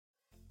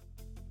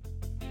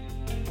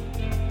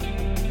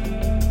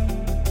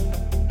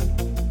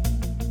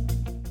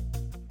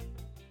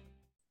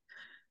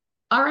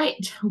All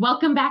right.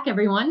 Welcome back,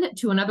 everyone,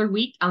 to another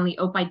week on the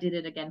Ope I Did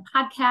It Again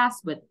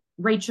podcast with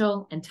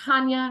Rachel and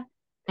Tanya.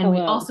 And we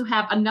Hello. also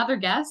have another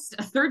guest,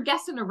 a third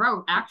guest in a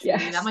row, actually.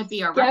 Yes. That might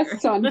be our record.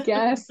 Guests on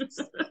guests.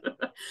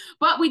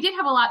 But we did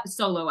have a lot of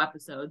solo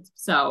episodes,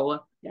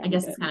 so Yeah, I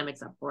guess it's kind of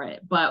makes up for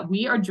it. But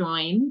we are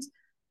joined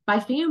by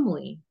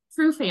family,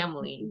 true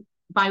family.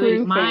 By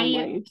the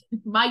way,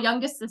 my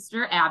youngest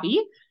sister,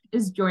 Abby,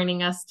 is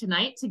joining us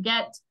tonight to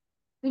get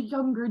the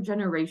younger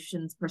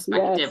generation's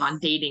perspective on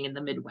dating in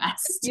the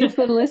Midwest. You've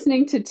been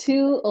listening to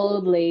two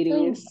old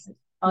ladies.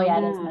 Oh yeah,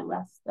 it is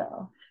Midwest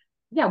though.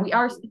 Yeah, we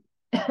are.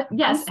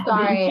 Yes. I'm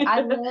sorry.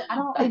 I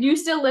don't. You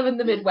still live in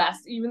the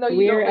Midwest, even though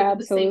you don't live in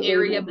the same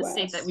area of the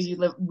state that we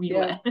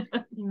live.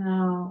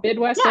 No.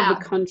 Midwest of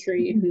the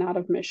country, not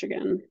of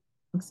Michigan.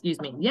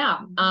 Excuse me. Yeah.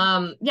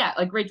 Yeah,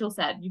 like Rachel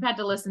said, you've had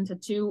to listen to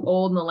two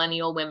old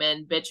millennial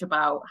women bitch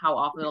about how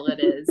awful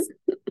it is.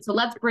 So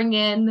let's bring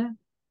in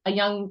a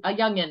young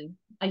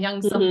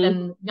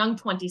something, young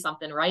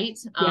 20-something, right?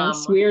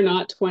 Yes, we are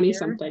not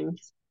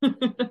 20-somethings.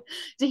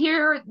 To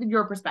hear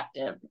your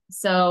perspective.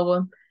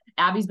 So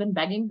Abby's been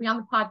begging to be on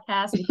the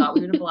podcast. We thought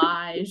we would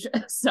oblige.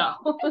 So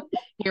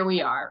here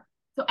we are.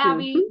 So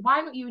Abby,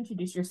 why don't you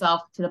introduce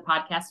yourself to the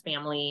podcast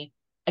family?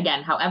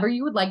 Again, however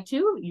you would like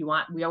to.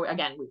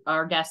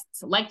 Our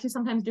guests like to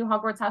sometimes do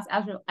Hogwarts House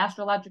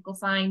astrological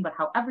sign, but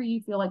however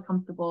you feel like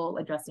comfortable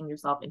addressing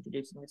yourself,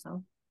 introducing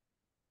yourself.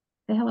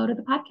 Say hello to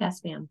the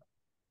podcast fam.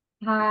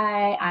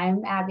 Hi,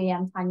 I'm Abby.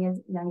 I'm Tanya's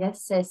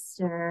youngest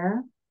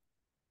sister.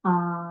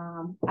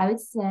 I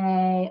would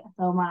say,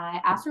 so my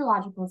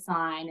astrological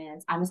sign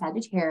is I'm a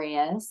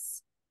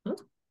Sagittarius.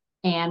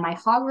 And my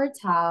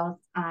Hogwarts house,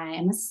 I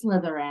am a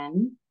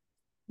Slytherin.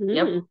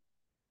 Yep.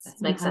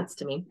 That makes sense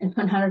to me.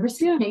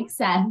 100% makes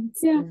sense.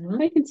 Yeah,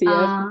 I can see it.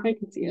 I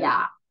can see it.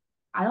 Yeah.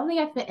 I don't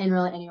think I fit in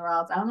really anywhere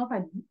else. I don't know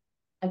if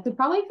I could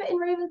probably fit in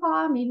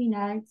Ravenclaw, maybe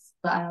next,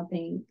 but I don't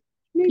think.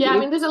 Maybe. Yeah, I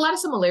mean, there's a lot of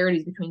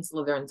similarities between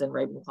Slytherins and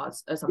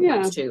Ravenclaws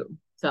sometimes too.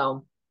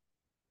 So,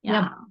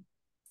 yeah.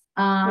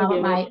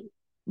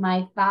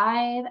 My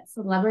 5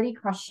 celebrity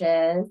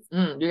crushes.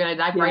 You're gonna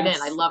dive right in.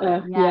 I love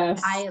it.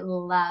 Yes, I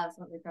love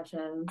celebrity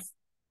crushes.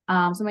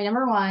 So my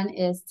number 1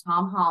 is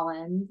Tom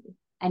Holland. If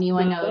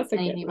anyone knows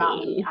anything about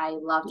me, I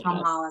love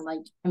Tom Holland. Like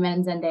him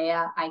and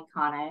Zendaya,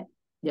 iconic.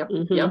 Yep.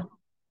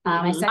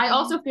 I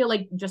also feel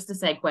like, just to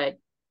say quick,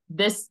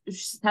 this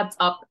sets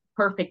up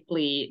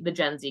perfectly the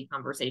Gen Z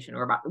conversation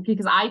we're about,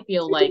 because I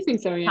feel like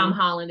Tom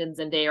Holland and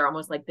Zendaya are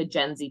almost like the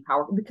Gen Z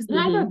power, because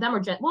neither of them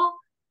are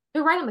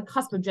they're right on the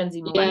cusp of Gen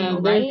Z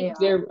millennial, right?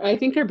 I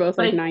think they're both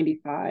like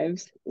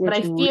 95s. But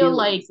I feel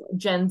like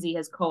Gen Z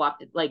has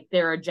co-opted, like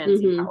they're a Gen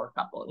Z power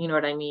couple. You know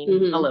what I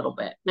mean? A little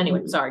bit.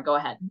 Anyway, sorry, go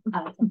ahead.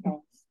 Okay.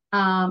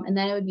 And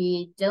then it would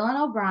be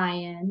Dylan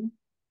O'Brien,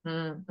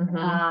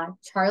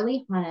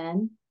 Charlie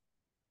Hunnam.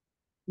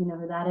 You know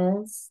who that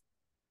is?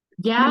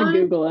 Yeah. I'm gonna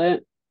Google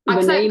it. I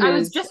was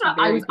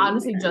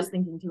honestly just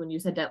thinking too when you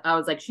said that. I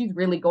was like, she's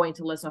really going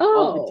to list off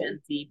all the Gen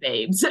Z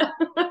babes.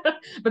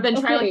 But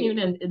then Charlie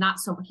Hunnam, not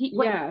so much.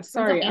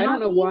 Sorry, I don't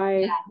know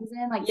why. Yeah,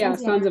 he's in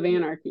Sons of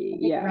Anarchy.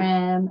 Yeah,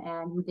 Grimm,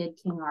 and he did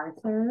King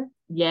Arthur.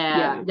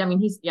 Yeah. I mean,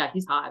 he's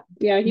hot.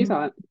 Yeah, he's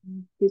hot.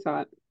 He's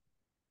hot.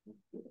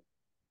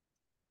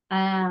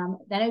 Then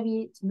it'd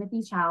be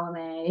Timothée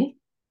Chalamet.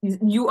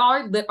 You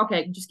are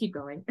okay. Just keep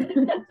going.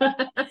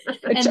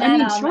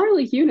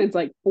 Charlie Hunnam's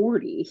like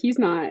 40. It's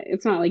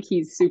not like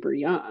he's super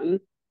young.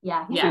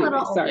 Yeah, he's a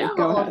little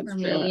old for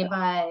me,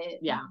 but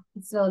yeah,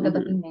 he's still a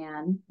good-looking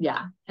man.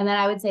 Yeah. And then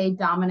I would say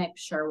Dominic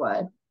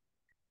Sherwood.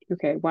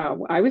 Okay,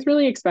 wow. I was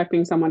really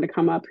expecting someone to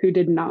come up who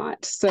did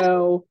not.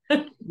 So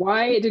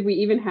why did we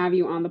even have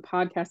you on the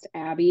podcast,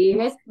 Abby? You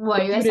guys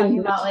talking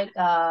about like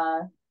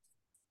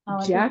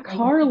Jack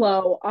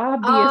Harlow,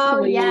 obviously.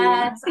 Oh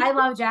yes, I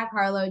love Jack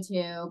Harlow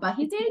too, but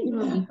he's dating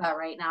Dua Lipa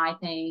right now, I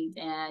think.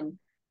 And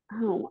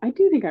I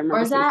do think I remember.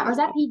 Or is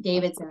that Pete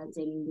Davidson that's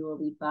dating Dua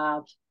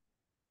Lipa?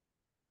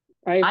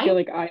 I feel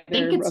like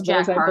either of those,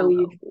 Jack Harlow. I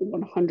believe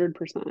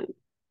 100%. I'm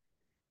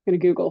gonna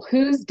Google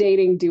who's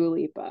dating Dua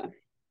Lipa.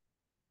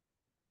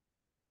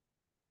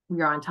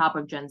 We're on top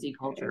of Gen Z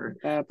culture,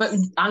 but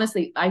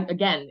honestly,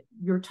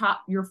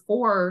 your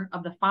 4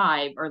 of the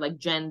 5 are like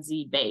Gen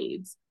Z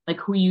babes, like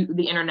who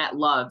the internet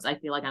loves. I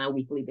feel like on a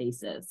weekly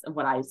basis of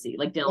what I see,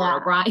 like Dylan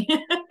O'Brien.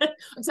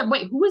 Except,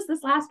 wait, who was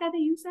this last guy that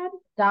you said?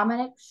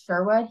 Dominic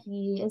Sherwood.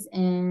 He is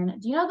in.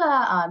 Do you know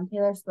the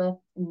Taylor Swift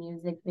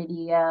music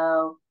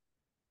video?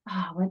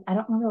 I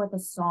don't remember what the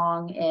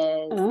song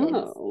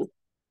is.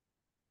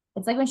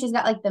 It's like when she's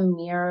got like the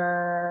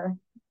mirror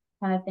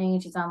kind of thing.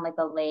 She's on like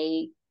a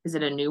lake. Is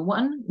it a new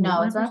one?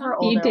 No, it's not her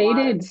older one. He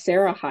dated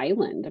Sarah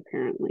Hyland,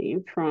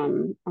 apparently,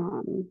 from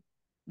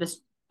this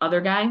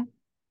other guy.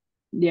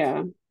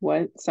 Yeah.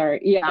 What? Sorry.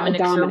 Yeah.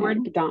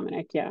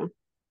 Dominic. Yeah.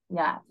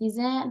 Yeah. He's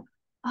in.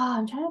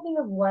 I'm trying to think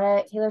of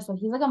what Taylor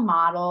Swift. He's like a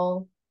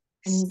model.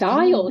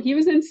 Style. He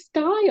was in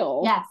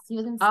Style. Yes, he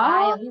was in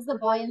Style. He's the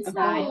boy in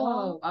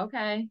Style. Oh,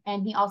 okay.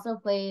 And he also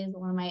plays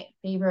one of my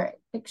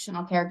favorite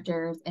fictional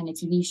characters in a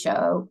TV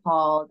show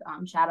called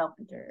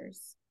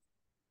Shadowhunters.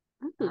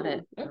 Got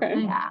it.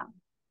 Okay. Yeah.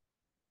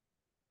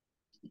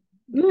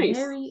 Nice.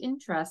 Very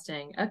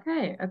interesting.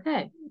 Okay.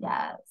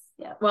 Yes.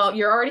 Yeah. Well,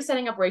 you're already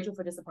setting up Rachel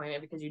for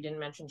disappointment because you didn't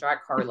mention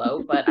Jack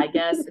Harlow, but I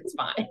guess it's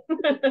fine.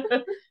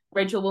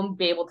 Rachel won't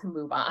be able to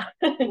move on.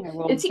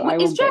 Is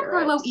Jack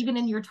Harlow even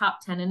in your top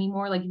 10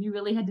 anymore? Like, if you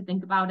really had to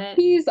think about it,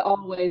 he's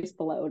always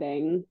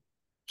floating.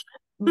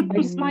 I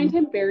just find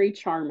him very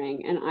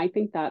charming, and I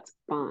think that's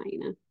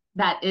fine.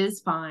 That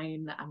is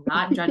fine. I'm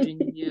not judging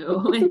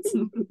you. It's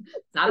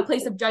not a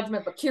place of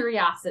judgment, but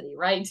curiosity,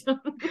 right?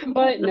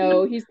 But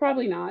no, he's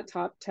probably not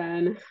top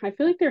 10. I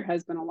feel like there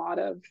has been a lot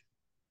of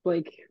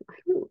like,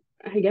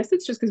 I guess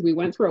it's just because we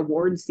went through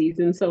award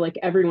season, so like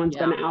everyone's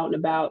been out and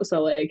about,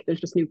 so like there's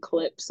just new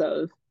clips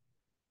of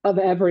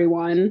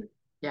everyone.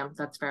 Yeah,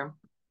 that's fair.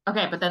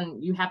 Okay, but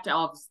then you have to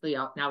obviously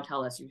now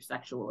tell us your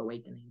sexual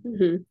awakening.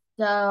 Mm-hmm.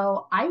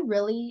 So I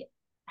really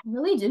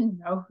didn't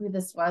know who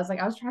this was. Like,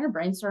 I was trying to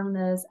brainstorm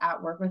this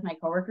at work with my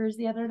coworkers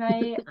the other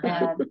night,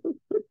 and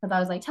because I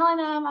was like telling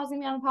them I was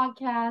gonna be on a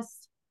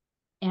podcast,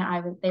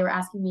 and they were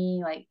asking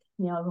me like,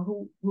 you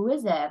know, who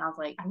is it? And I was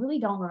like, I really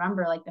don't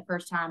remember like the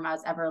first time I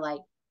was ever like,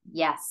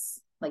 yes,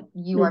 like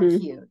you are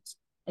cute.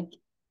 Like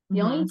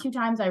the only two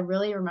times I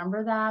really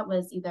remember that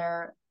was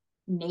either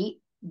Nate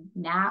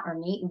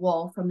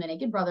Wolf from the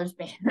Naked Brothers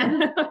band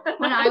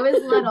when I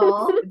was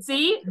little.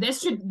 See, this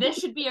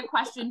should be a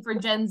question for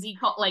Gen Z.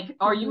 Like,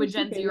 are you a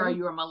Gen Z or are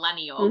you a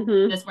millennial?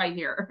 This right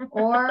here.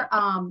 Or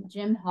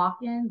Jim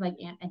Hawkins, like,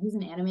 and he's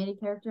an animated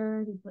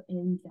character. He's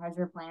in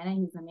Treasure Planet.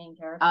 He's the main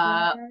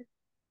character.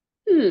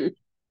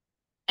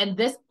 And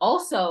this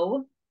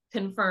also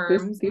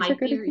confirms my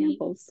theory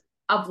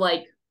of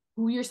like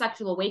who your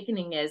sexual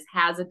awakening is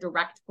has a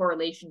direct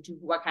correlation to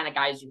what kind of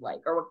guys you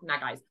like, or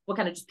what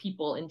kind of just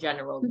people in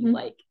general you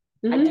like.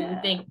 I do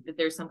think that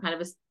there's some kind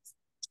of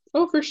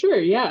a for sure,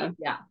 yeah.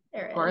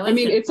 I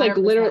mean, it's like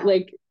 100%. Literally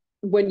like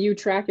when you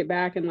track it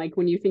back and like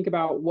when you think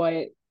about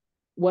what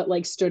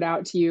like stood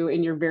out to you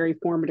in your very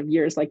formative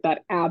years, like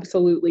that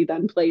absolutely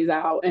then plays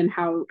out and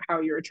how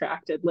you're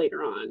attracted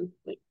later on.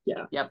 Like,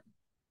 yep.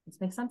 This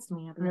makes sense to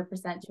me.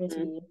 100% true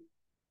to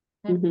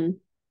me.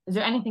 Is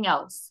there anything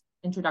else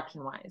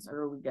introduction wise, or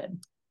are we good?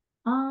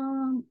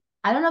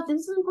 I don't know if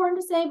this is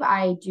important to say, but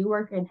I do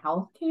work in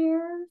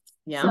healthcare.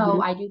 Yeah.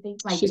 So I do think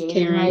my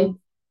dating life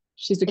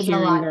she's a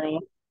caring girl.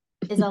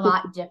 Is a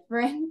lot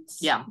different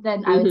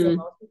than I would say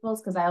most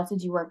people's, because I also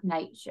do work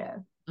night shift.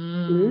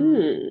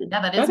 Yeah,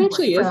 that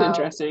actually is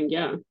interesting.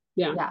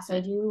 Yeah, so I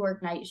do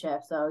work night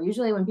shift. So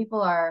usually when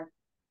people are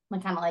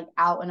like kind of like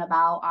out and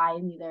about,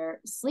 I'm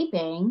either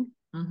sleeping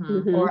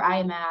or I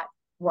am at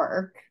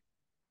work.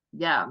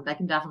 Yeah, that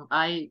can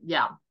definitely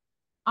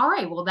all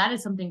right, well, that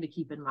is something to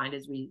keep in mind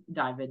as we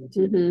dive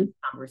into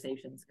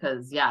conversations,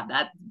 because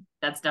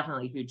that's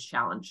definitely a huge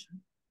challenge.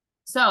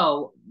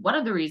 So one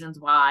of the reasons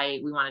why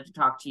we wanted to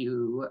talk to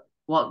you,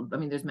 well, I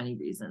mean, there's many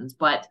reasons,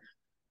 but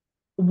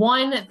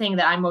one thing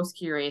that I'm most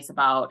curious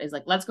about is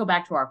like, let's go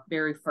back to our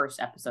very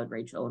first episode,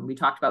 Rachel, and we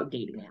talked about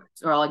dating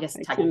apps, or I guess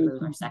technically it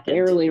was our second.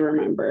 Barely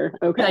remember.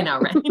 Okay. I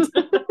know, right?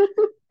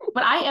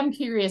 But I am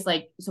curious,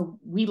 like, so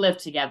we lived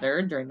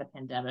together during the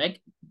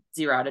pandemic.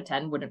 0 out of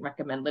 10 wouldn't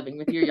recommend living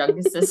with your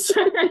youngest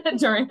sister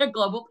during a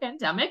global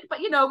pandemic, but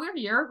you know, we're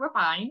here, we're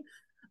fine.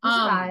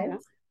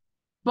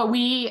 But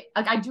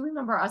I do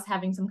remember us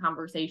having some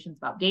conversations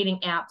about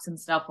dating apps and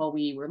stuff while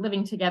we were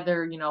living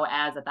together, you know,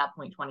 as at that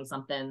point 20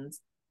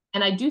 somethings.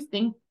 And I do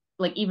think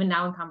like even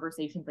now in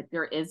conversations, like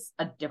there is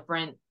a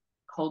different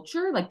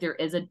culture, like there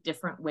is a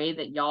different way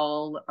that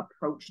y'all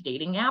approach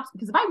dating apps.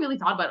 Because if I really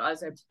thought about it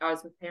as I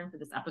was preparing for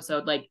this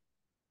episode, like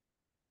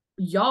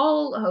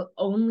y'all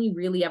only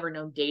really ever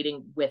know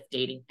dating with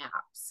dating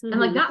apps. And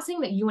like, not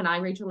saying that you and I,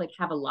 Rachel, like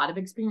have a lot of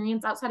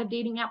experience outside of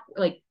dating app,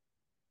 like,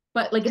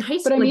 but like in high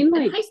school,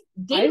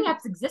 dating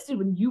apps existed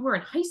when you were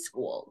in high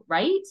school,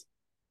 right?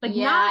 Like,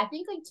 I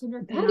think like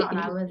Tinder came out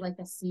when I was like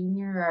a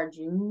senior or a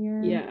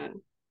junior. Yeah.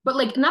 But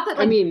like, not that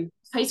like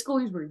high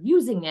schoolers were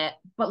using it,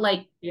 but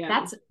like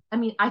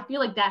I feel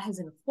like that has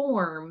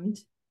informed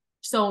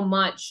so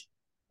much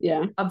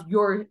of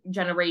your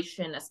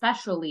generation,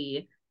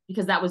 especially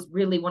because that was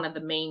really one of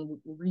the main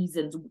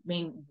reasons.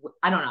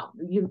 I don't know.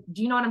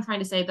 Do you know what I'm trying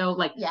to say though?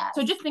 Like,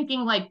 so just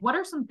thinking like, what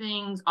are some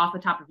things off the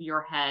top of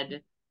your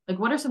head? Like,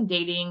 what are some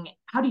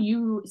how do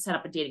you set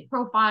up a dating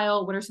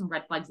profile? What are some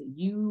red flags that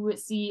you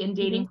see in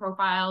dating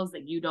profiles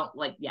that you don't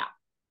like?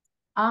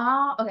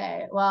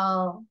 Okay.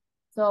 Well,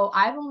 so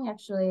I've only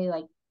actually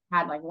like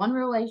had like one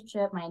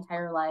relationship my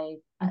entire life.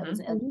 I was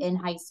in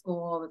high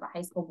school. It was a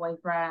high school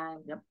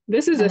boyfriend. Yep.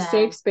 This is a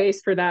safe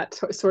space for that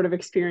sort of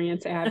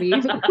experience, Abby.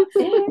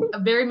 A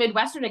very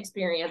Midwestern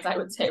experience, I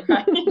would say,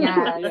 right?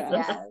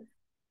 Yes.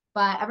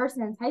 But ever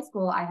since high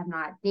school, I have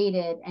not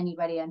dated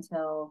anybody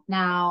until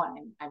now.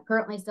 I'm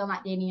currently still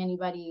not dating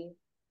anybody.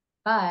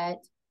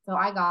 But so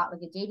I got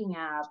like a dating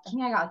app. I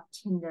think I got like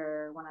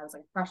Tinder when I was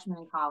like a freshman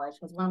in college,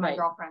 because one of my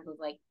girlfriends was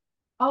like,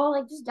 oh,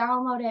 like just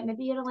download it.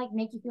 Maybe it'll like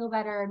make you feel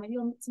better. Maybe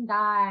you'll meet some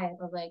guys.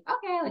 I was like,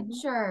 okay, like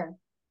sure.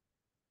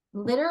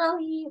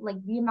 Literally,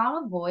 like the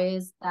amount of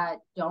boys that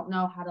don't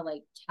know how to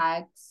like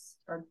text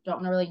or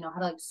don't really know how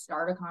to like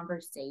start a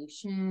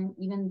conversation,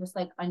 even just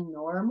like a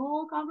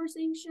normal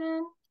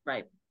conversation.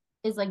 Right.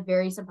 Is like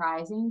very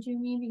surprising to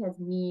me, because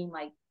me,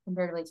 like,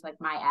 comparatively to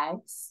like my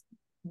ex,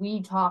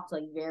 we talked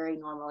like very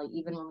normally,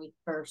 even when we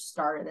first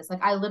started this.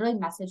 Like, I literally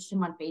messaged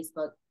him on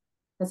Facebook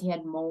because he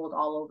had mold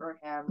all over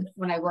him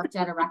when I worked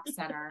at a rec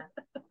center.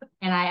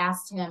 And I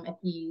asked him if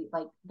he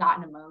like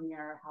got pneumonia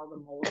or how the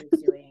mold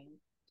was doing,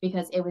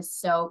 because it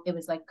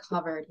was like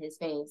covered his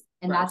face.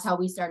 And that's how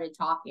we started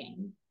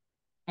talking.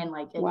 And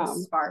like it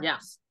just sparked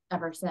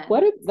ever since.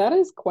 That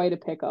is quite a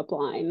pickup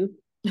line.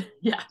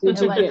 Yeah. Did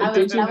you get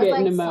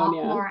pneumonia?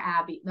 Sophomore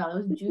Abby. No,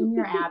 it was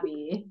junior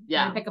Abby.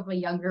 Yeah. To pick up a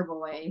younger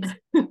boy.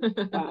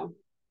 Wow.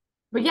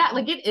 But yeah,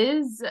 like it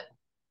is,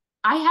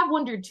 I have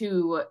wondered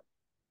too,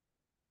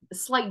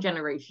 slight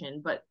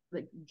generation, but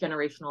like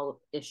generational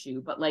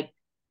issue, but like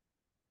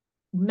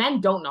men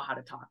don't know how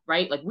to talk,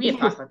 right? Like we have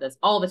talked about this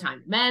all the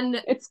time.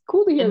 Men, it's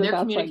cool to hear their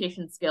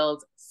communication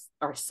skills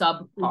are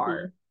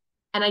subpar.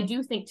 And I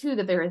do think too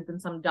that there has been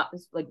some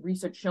like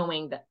research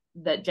showing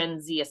that Gen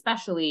Z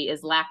especially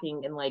is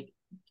lacking in like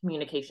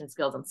communication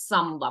skills on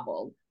some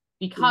level,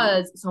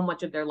 because so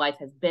much of their life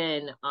has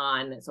been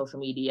on social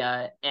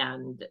media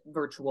and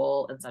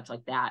virtual and such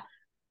like that.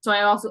 So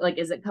I also like,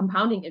 is it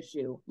compounding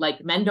issue?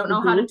 Like men don't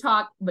know how to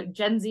talk, but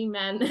Gen Z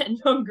men and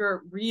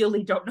younger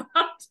really don't know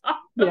how to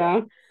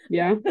talk.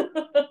 Yeah.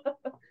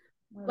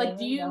 Like,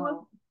 do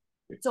you,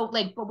 so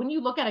like, but when you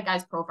look at a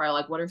guy's profile,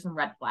 like what are some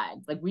red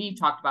flags? Like we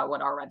talked about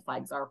what our red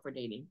flags are for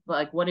dating, but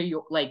like, what are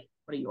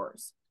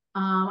yours?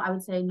 I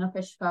would say no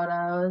fish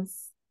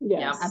photos.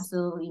 Yes.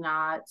 Absolutely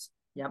not.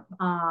 Yep.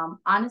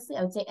 Honestly,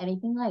 I would say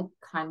anything like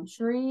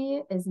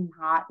country is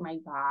not my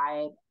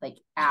vibe, like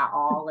at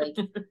all. Like,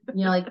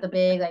 you know, like the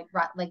big, like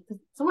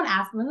someone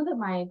asked me, one of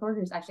my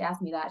coworkers actually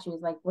asked me that. She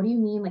was like, what do you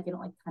mean, like, you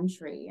don't like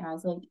country? And I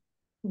was like,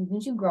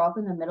 didn't you grow up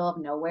in the middle of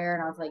nowhere?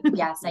 And I was like,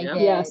 yes, I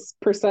did. Yes,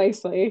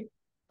 precisely.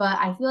 But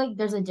I feel like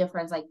there's a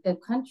difference. Like the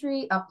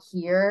country up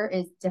here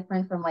is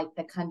different from like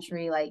the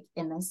country like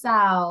in the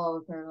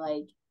South, or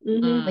like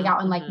like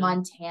out in like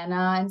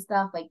Montana and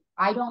stuff. Like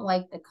I don't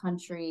like the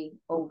country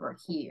over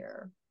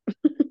here.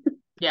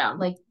 Yeah.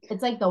 Like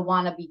it's like the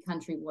wannabe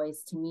country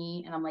boys to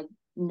me. And I'm like,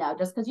 no,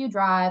 just because you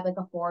drive like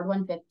a Ford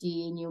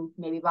 150 and you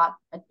maybe bought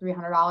a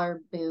 $300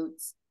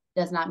 boots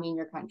does not mean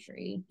you're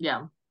country.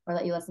 Yeah. Or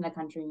that you listen to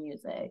country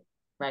music.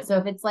 Right. So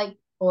if it's like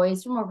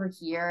boys from over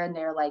here and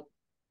they're like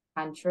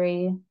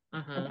country,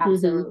 like,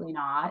 absolutely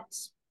not.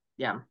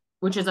 Yeah.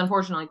 Which is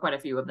unfortunately quite a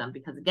few of them,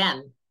 because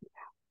again,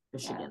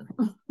 Michigan.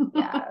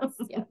 Yes.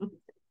 Yeah.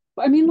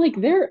 I mean, like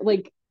they're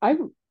like, I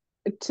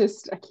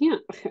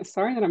can't,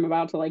 sorry that I'm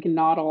about to like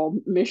not all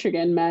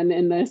Michigan men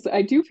in this.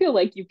 I do feel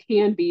like you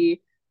can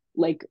be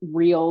like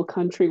real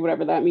country,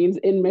 whatever that means,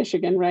 in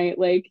Michigan, right?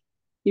 Like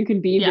you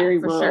can be very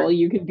rural, sure.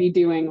 You could be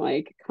doing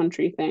like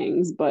country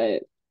things,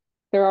 but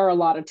there are a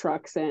lot of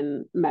trucks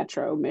in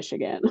Metro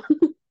Michigan.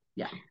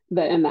 Yeah.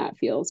 And that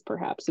feels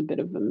perhaps a bit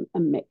of a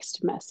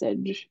mixed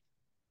message.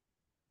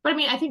 But I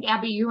mean, I think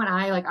Abby, you and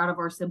I, like out of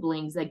our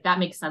siblings, like that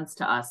makes sense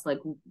to us. Like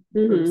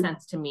it makes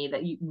sense to me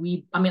that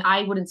I mean,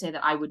 I wouldn't say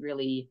that I would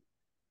really,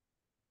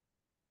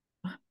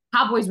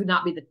 cowboys would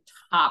not be the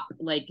top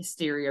like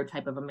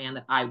stereotype of a man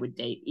that I would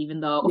date, even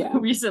though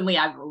recently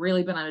I've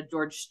really been on a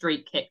George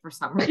Strait kick for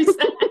some reason.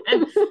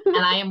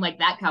 and I am like,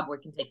 that cowboy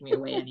can take me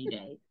away any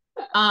day.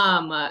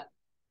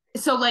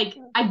 So like,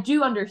 I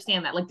do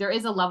understand that, like, there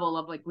is a level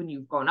of like, when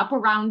you've grown up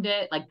around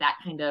it, like that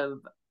kind of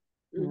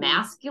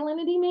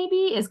masculinity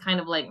maybe is kind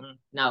of like,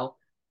 no,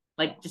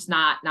 like just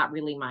not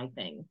really my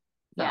thing.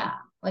 So. Yeah.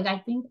 Like, I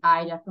think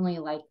I definitely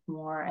like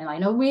more, and I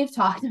know we've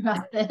talked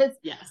about this.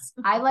 Yes.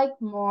 I like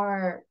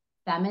more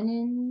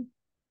feminine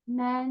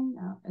men.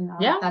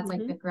 That's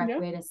like the correct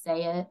way to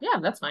say it. Yeah,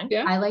 that's fine.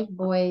 Yeah. I like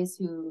boys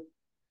who,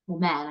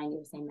 I need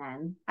to say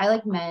men. I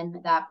like men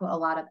that put a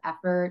lot of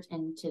effort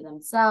into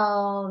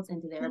themselves,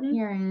 into their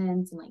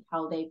appearance, and like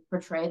how they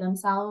portray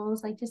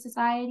themselves like to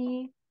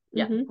society.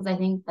 Yeah. Because I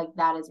think like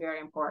that is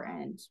very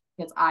important,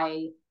 because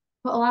I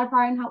put a lot of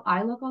pride in how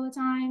I look all the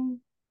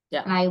time.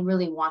 Yeah. And I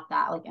really want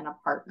that like in a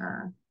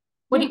partner.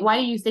 Why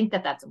do you think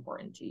that that's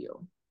important to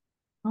you?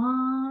 I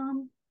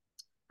don't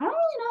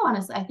really know,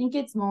 honestly. I think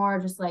it's more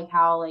just like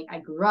how like I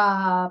grew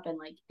up, and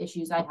like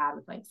issues I had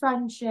with like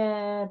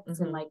friendships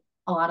and like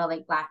a lot of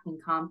like lacking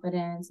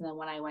confidence. And then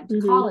when I went to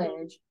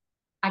college,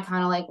 I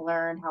kind of like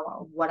learned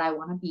what I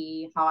want to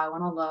be, how I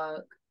want to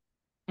look,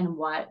 and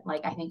what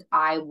like I think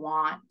I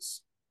want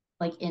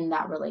like in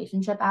that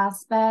relationship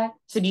aspect.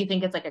 So do you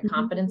think it's like a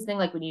confidence thing?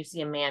 Like when you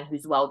see a man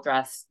who's well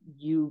dressed,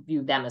 you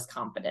view them as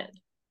confident?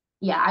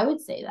 Yeah, I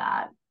would say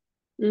that.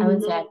 I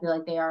would say I feel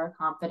like they are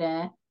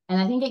confident.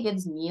 And I think it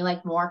gives me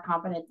like more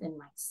confidence in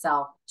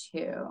myself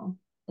too.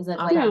 Is that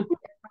like I'm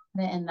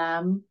confident in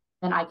them,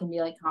 then I can be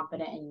like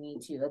confident in me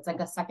too. It's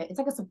like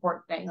a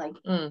support thing. Like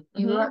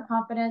you are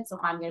confident, so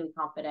I'm gonna be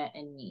confident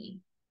in me.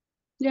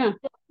 Yeah,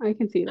 I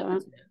can see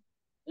that.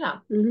 Yeah.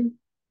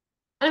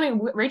 I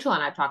mean, Rachel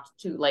and I talked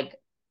too. Like,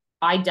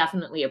 I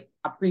definitely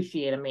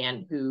appreciate a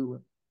man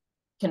who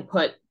can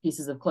put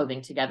pieces of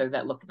clothing together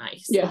that look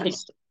nice. Yes. Like,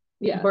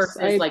 Yes,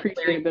 versus I like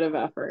appreciate a bit of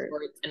effort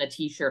and a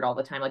t-shirt all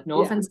the time. Like,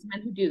 no offense to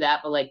men who do that,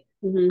 but like,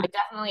 I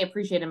definitely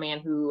appreciate a man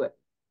who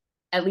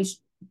at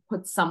least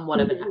puts somewhat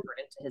of an effort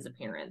into his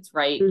appearance,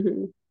 right?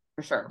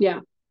 For sure. Yeah.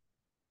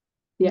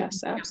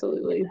 Yes,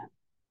 absolutely.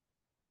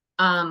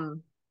 But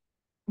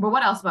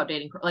what else about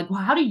dating? Like,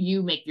 how do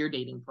you make your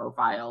dating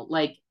profile?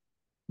 Like,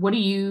 what do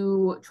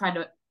you try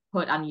to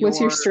put on your? What's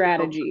your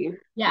strategy?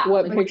 Yeah.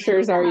 What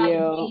pictures are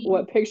you?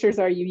 What pictures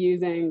are you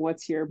using?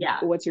 What's your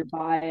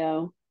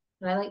bio?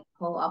 Can I like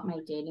pull up my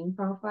dating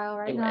profile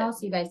right now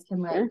so you guys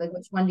can like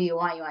which one do you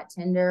want? You want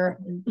Tinder,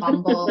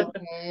 Bumble,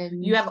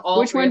 and you have all.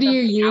 Which one do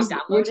you use?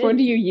 Which one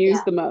do you use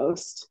the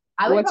most?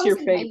 What's your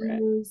favorite? I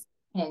use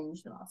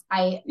Hinge the most.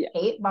 I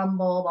hate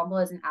Bumble. Bumble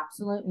is an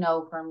absolute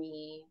no for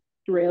me.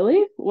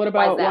 Really? What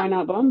about why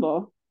not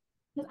Bumble?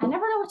 I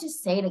never know what to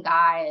say to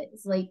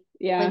guys. Like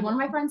one of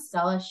my friends,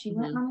 Stella, she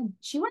went on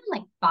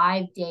like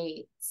 5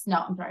 dates. No,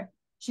 I'm sorry.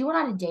 She went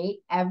on a date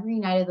every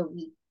night of the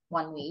week,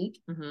 1 week.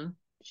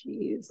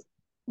 Jeez.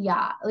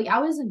 Yeah, like I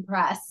was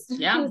impressed.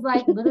 Yeah. She was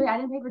like, literally, I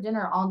didn't pay for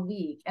dinner all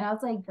week, and I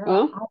was like,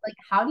 girl,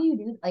 how do you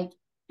do like?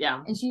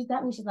 Yeah. And she's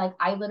like,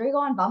 I literally go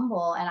on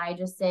Bumble and I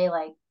just say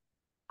like,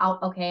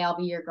 I'll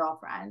be your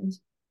girlfriend.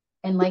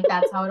 And like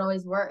that's how it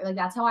always works. Like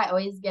that's how I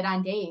always get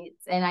on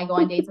dates, and I go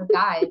on dates with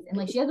guys. And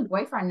like she has a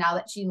boyfriend now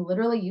that she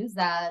literally used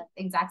that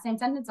exact same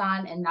sentence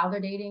on, and now they're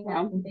dating.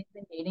 Wow. And I think they've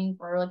been dating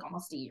for like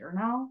almost a year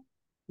now.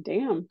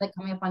 Damn. Like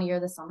coming up on a year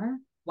this summer.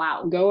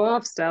 Wow. Go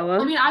off, Stella.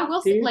 I mean, I will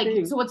say,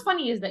 like, so what's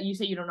funny is that you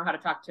say you don't know how to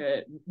talk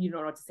to, you don't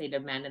know what to say to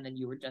men, and then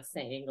you were just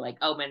saying, like,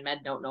 oh, men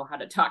don't know how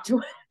to talk to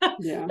women.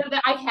 Yeah.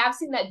 I have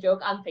seen that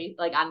joke on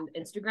like on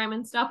Instagram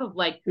and stuff of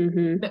like,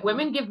 that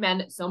women give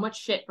men so much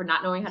shit for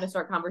not knowing how to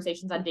start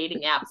conversations on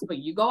dating apps, but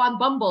you go on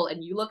Bumble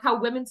and you look how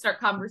women start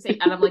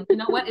conversations, and I'm like, you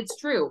know what? It's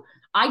true.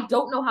 I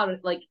don't know how to,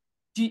 like,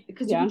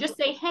 because you can just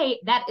say, hey,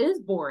 that is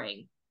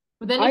boring.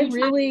 But then if you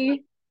try to,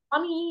 like,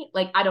 funny,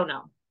 like, I don't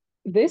know.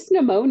 This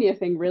pneumonia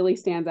thing really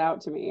stands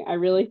out to me. I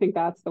really think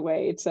that's the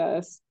way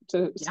to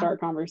start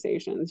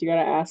conversations. You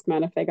got to ask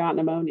men if they got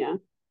pneumonia,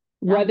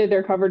 whether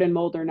they're covered in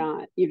mold or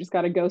not. You just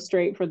got to go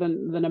straight for the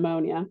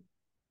pneumonia.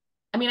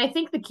 I mean, I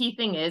think the key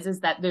thing is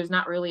that there's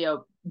not really a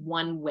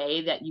one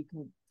way that you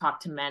can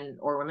talk to men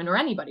or women or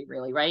anybody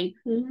really, right?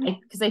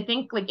 Because I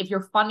think like if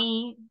you're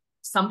funny,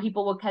 some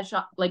people will catch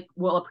up, like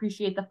will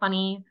appreciate the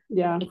funny.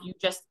 Yeah. If you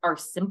just are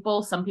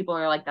simple, some people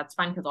are like, that's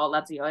fine because all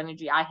that's the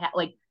energy I have.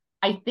 Like,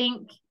 I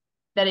think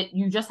that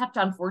you just have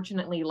to,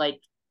 unfortunately,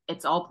 like,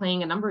 it's all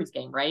playing a numbers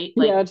game, right?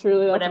 Like, yeah,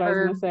 truly, that's what I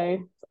was gonna say.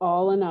 It's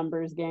all a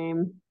numbers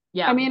game.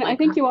 Yeah. I mean, like, I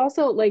think you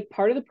also, like,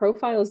 part of the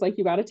profile is like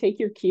you got to take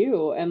your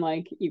cue and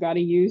like you got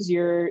to use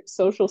your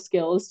social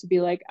skills to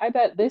be like, I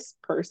bet this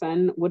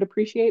person would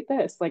appreciate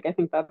this. Like, I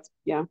think that's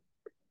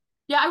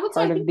I would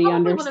say part of the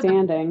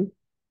understanding.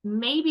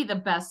 Maybe the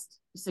best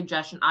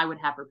suggestion I would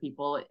have for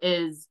people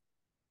is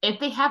if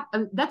they have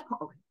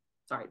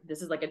sorry,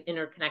 this is like an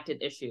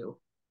interconnected issue.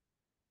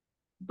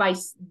 By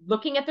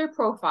looking at their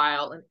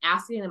profile and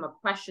asking them a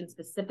question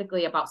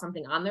specifically about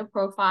something on their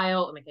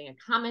profile and making a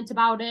comment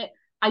about it,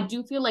 I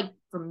do feel like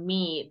for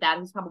me, that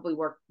has probably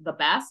worked the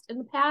best in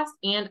the past.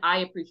 And I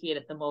appreciate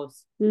it the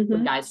most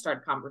when guys start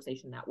a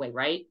conversation that way,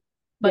 right?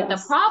 But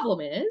the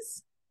problem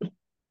is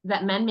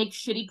that men make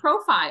shitty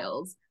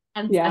profiles.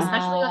 And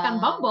especially like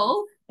on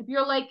Bumble, if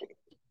you're like,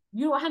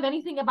 you don't have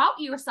anything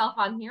about yourself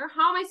on here,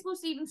 how am I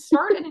supposed to even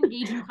start an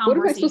engaging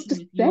conversation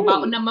with you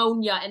about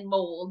pneumonia and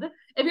mold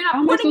if you're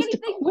not putting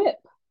anything?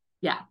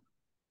 Yeah.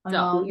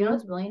 So you know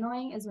what's really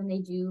annoying is when they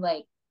do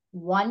like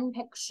one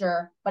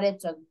picture, but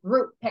it's a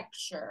group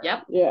picture.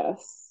 Yep.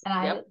 Yes.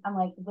 And I'm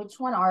like, which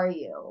one are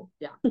you?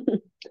 Yeah.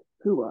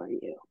 Who are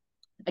you?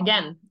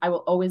 Again, I will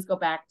always go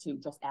back to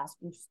just ask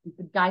your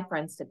stupid guy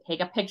friends to take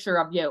a picture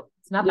of you.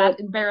 It's not that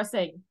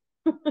embarrassing.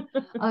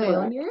 Okay,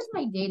 well, here's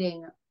my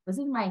dating. This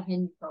is my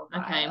Hinge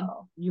profile. Okay,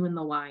 you in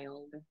the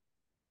wild.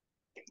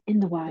 In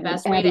the wild. The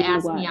best way to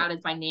ask me out is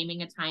by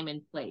naming a time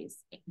and place.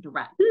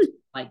 Direct,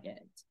 like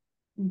it.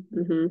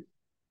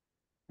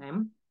 Okay.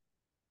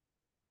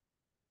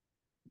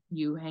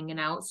 You hanging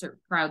out,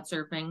 crowd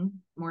surfing,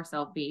 more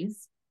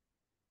selfies.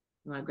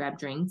 You want to grab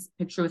drinks,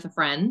 picture with a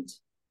friend,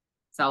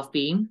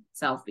 selfie.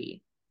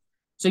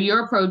 So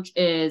your approach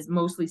is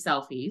mostly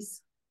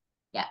selfies.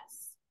 Yes.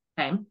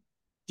 Okay.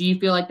 Do you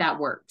feel like that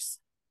works?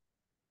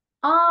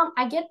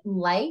 I get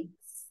likes,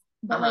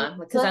 but like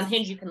because on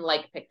Hinge you can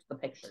like the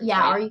pictures. Yeah,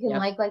 right? Or you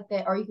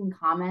can or you can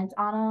comment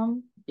on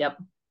them. Yep.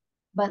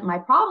 But my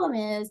problem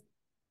is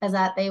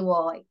that they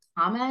will like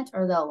comment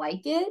or they'll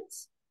like it,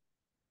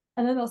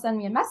 and then they'll send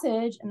me a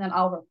message, and then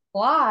I'll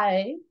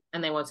reply,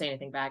 and they won't say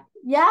anything back.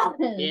 Yes.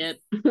 Yep.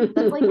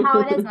 That's like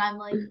how it is, and I'm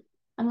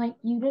like,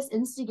 you just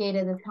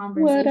instigated this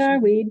conversation. What are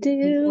we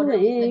doing? What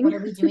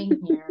are we doing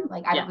here?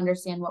 Like, I don't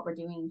understand what we're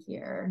doing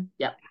here.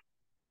 Yep.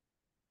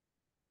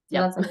 So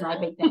that's like my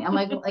big thing. I'm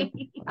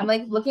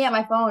like looking at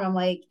my phone. I'm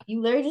like,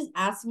 you literally just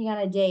asked me on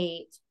a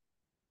date,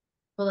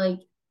 but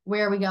like,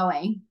 where are we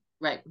going?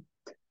 Right.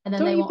 And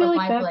then they won't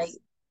reply for like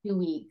 2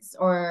 weeks,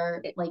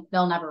 or like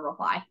they'll never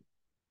reply.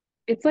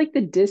 It's like the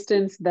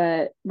distance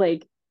that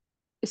like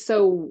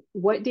so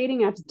what dating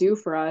apps do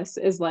for us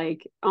is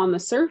like on the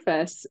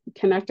surface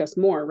connect us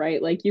more,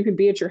 right? Like you could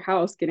be at your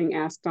house getting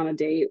asked on a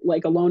date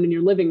like alone in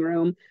your living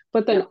room,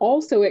 but then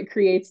also it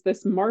creates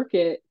this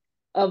market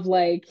of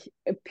like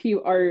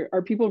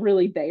are people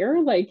really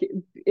there? Like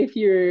if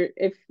you're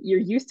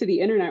used to the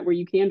internet where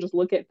you can just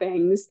look at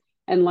things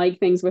and like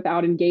things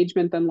without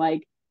engagement, then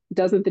like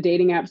doesn't the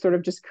dating app sort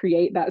of just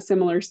create that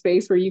similar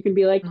space where you can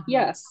be like,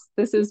 yes,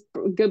 this is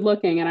good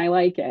looking and I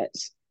like it,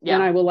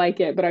 and I will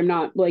like it, but I'm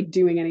not like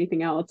doing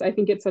anything else. I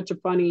think it's such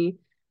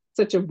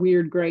a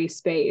weird gray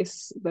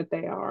space that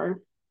they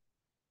are.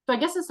 So I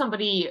guess as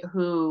somebody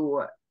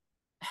who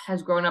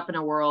has grown up in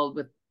a world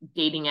with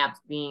dating apps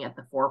being at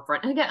the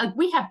forefront, and again, like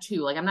we have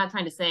two, like I'm not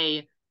trying to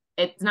say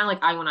it's not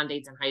like I went on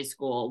dates in high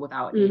school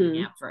without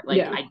dating apps, right?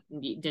 Like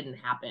it didn't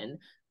happen.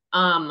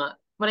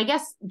 But I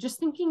guess just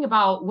thinking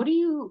about what do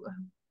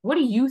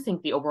you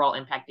think the overall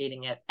impact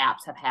dating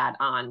apps have had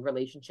on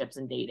relationships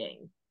and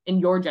dating in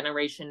your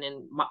generation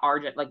and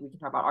like we can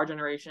talk about our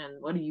generation.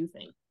 What do you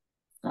think?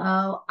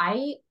 So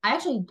I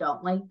actually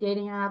don't like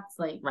dating apps,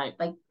 like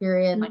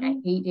period. Like I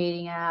hate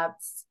dating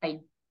apps. I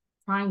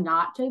try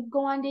not to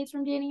go on dates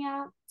from dating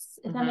apps,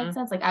 if that makes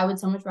sense. Like I would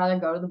so much rather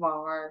go to the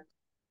bar,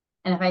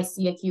 and if I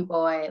see a cute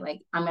boy, like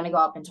I'm gonna go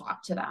up and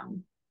talk to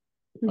them.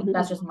 Like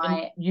that's just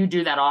You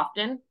do that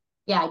often?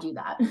 Yeah, I do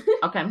that.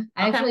 Okay.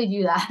 I actually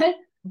do that.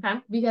 Okay.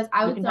 Because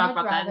I would so much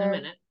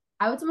rather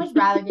I would so much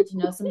rather get to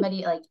know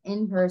somebody like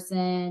in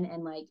person,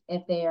 and like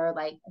if they are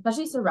like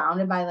especially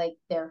surrounded by like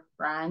their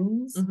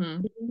friends,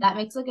 that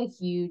makes like a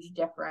huge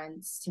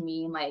difference to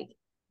me. Like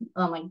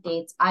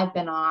dates I've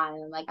been on,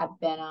 and like I've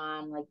been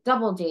on like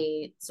double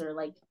dates, or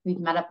like we've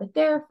met up with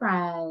their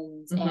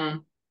friends,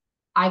 and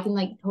I can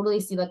like totally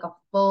see like a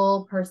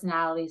full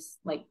personality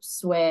like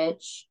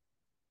switch.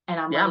 And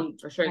I'm like,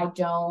 for sure. I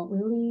don't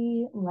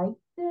really like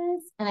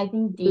this. And I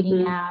think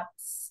dating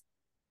apps,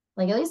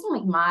 like at least from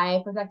like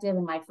my perspective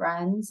and my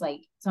friends,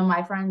 like some of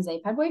my friends,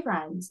 they've had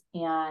boyfriends,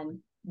 and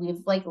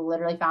we've like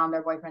literally found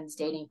their boyfriends'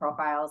 dating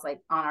profiles like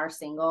on our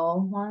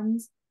single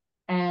ones.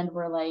 And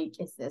we're like,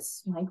 is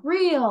this like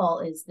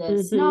real? Is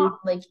this not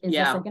like, is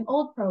this like an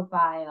old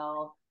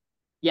profile?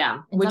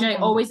 Yeah, and which I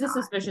always is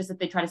suspicious if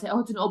they try to say, oh,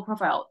 it's an old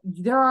profile.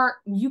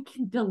 You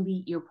can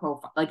delete your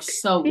profile like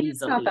so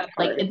easily. Not that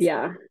hard.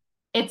 Like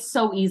it's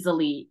so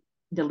easily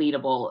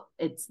deletable.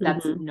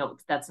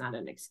 That's not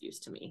an excuse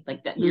to me.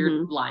 Like that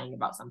you're lying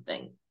about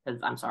something, because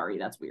I'm sorry,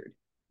 that's weird.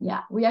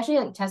 Yeah, we actually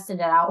like tested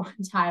it out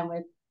one time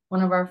with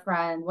one of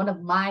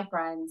my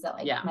friends that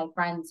like my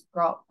friend's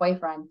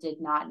boyfriend did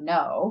not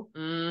know.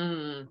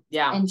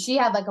 And she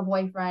had like a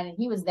boyfriend, and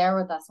he was there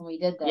with us when we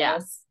did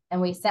this.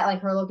 And we set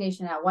like her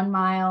location at 1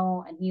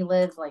 mile, and he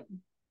lived like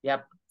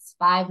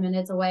 5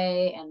 minutes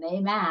away, and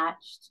they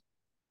matched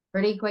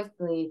pretty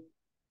quickly.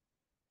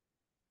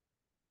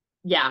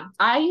 Yeah,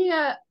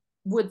 I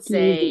would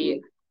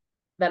say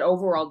that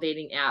overall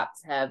dating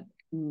apps have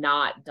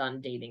not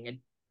done dating a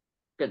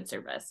good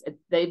service.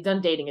 They've done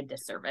dating a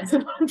disservice.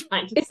 What I'm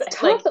trying to say. It's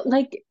tough.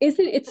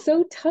 It's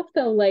so tough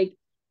though. Like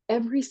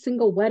every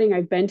single wedding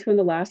I've been to in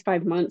the last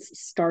 5 months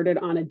started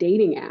on a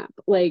dating app.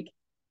 Like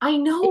I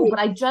know, but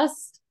I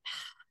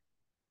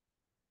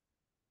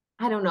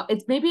don't know.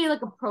 It's maybe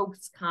like a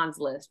pros cons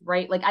list,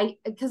 right? Like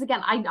because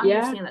again, I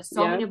understand that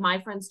so many of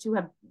my friends too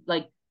have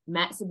like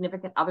met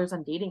significant others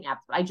on dating apps,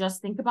 but I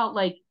just think about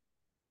like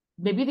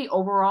maybe the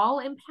overall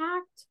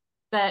impact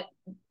that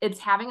it's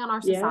having on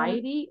our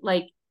society.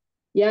 Like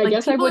I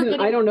guess I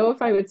wouldn't I don't know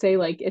if I would say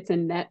like it's a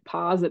net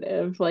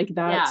positive, like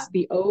that's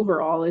the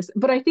overall is,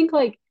 but I think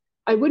like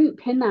I wouldn't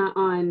pin that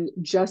on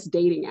just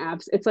dating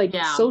apps. It's like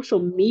social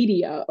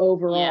media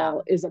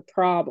overall is a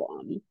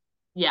problem.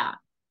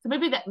 So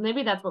maybe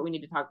that's what we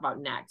need to talk about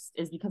next,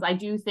 is because I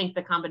do think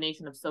the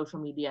combination of social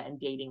media and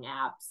dating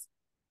apps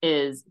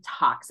is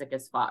toxic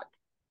as fuck.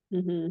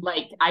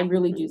 Like I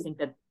really do think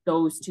that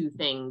those two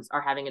things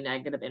are having a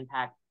negative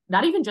impact.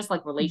 Not even just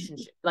like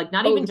relationship, like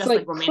not even just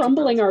like romantic,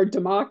 crumbling our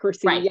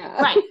democracy. Right.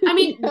 I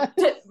mean,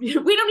 we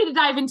don't need to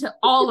dive into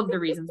all of the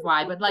reasons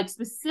why, but like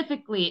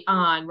specifically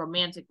on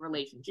romantic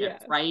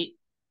relationships, right?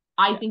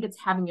 I think it's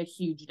having a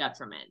huge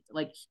detriment,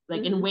 like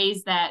in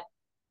ways that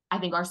I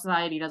think our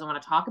society doesn't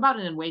want to talk about,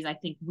 and in ways I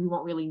think we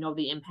won't really know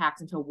the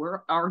impacts until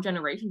our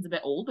generation's a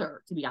bit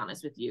older, to be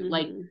honest with you.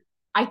 Like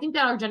I think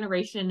that our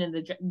generation and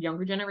the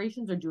younger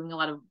generations are doing a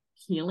lot of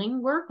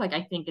healing work. Like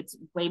I think it's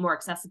way more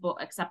acceptable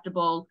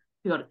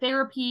to go to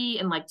therapy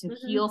and like to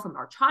heal from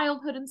our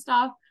childhood and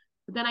stuff.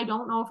 But then I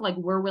don't know if like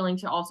we're willing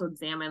to also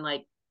examine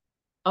like,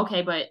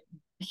 okay, but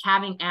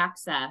having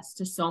access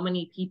to so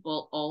many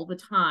people all the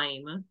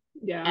time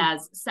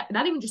as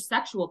not even just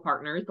sexual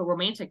partners, but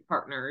romantic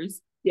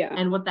partners.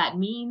 And what that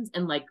means.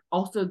 And like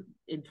also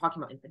in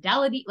talking about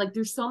infidelity, like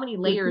there's so many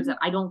layers that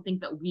I don't think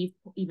that we've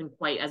even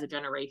quite as a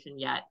generation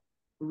yet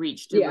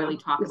reached to really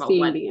talk about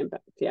what the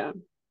impact.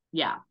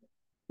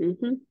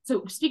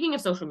 So speaking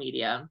of social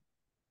media,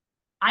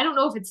 I don't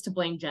know if it's to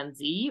blame Gen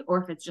Z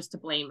or if it's just to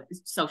blame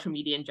social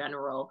media in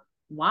general.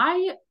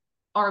 Why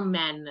are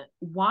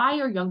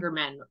younger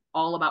men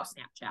all about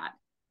Snapchat?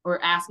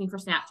 or asking for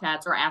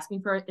Snapchats or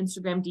asking for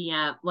Instagram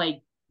DM,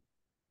 like,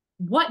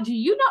 what do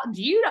you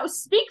know?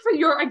 Speak for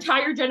your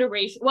entire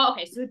generation. Well,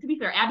 okay, so to be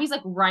fair, Abby's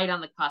like right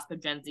on the cusp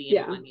of Gen Z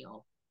and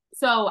millennial.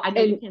 So I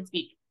know you can't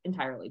speak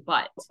entirely,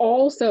 but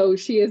also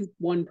she is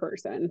one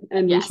person,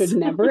 and we should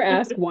never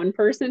ask one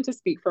person to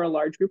speak for a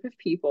large group of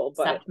people,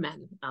 but except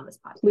men on this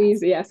podcast.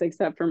 Please, yes,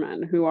 except for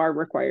men who are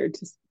required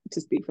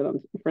to speak for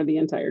them, for the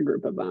entire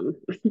group of them.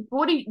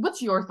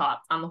 What's your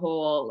thoughts on the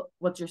whole,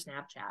 what's your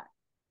Snapchat?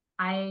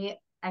 I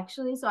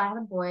had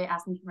a boy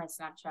ask me for my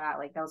Snapchat.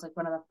 Like, that was like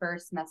one of the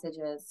first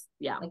messages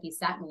like he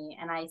sent me,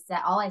 and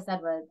all I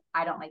said was,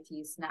 I don't like to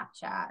use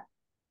Snapchat.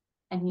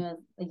 And he was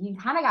like, he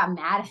kind of got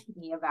mad at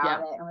me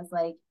about it and was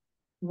like,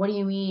 what do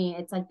you mean?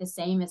 It's like the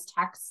same as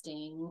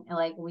texting. And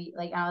I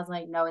was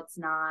like, no, it's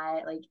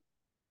not.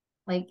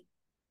 Like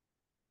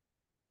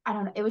I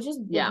don't know. It was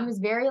just, he was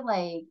very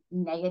like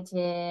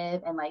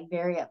negative and like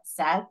very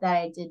upset that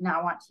I did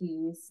not want to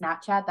use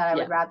Snapchat, that I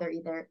would rather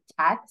either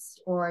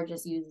text or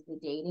just use the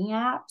dating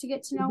app to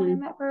get to know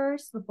him at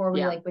first before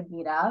we like would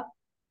meet up.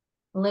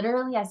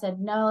 Literally, I said,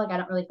 no, like, I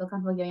don't really feel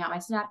comfortable giving out my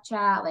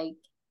Snapchat. Like,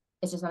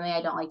 it's just something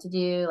I don't like to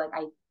do. Like,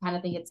 I kind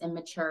of think it's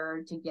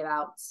immature to give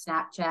out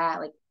Snapchat.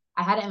 Like,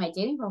 I had it in my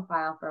dating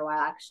profile for a while,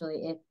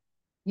 actually. If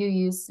you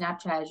use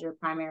Snapchat as your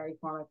primary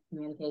form of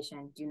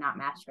communication, do not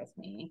match with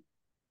me.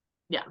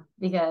 Yeah.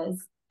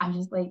 Because I'm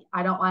just like,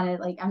 I don't want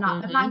to, like, I'm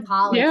not in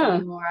college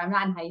anymore. I'm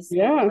not in high school.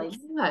 Yeah.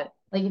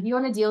 Like if you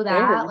want to deal with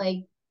that, like,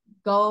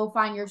 go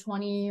find your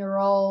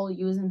 20-year-old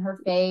using her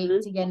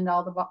fake to get into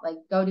all the, like,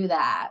 go do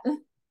that.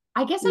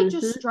 I guess I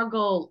just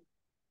struggle,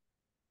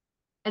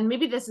 and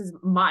maybe this is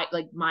my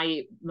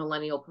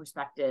millennial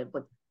perspective.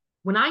 Like,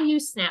 when I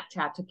use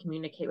Snapchat to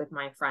communicate with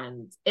my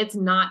friends, it's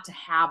not to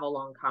have a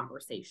long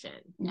conversation.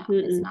 No,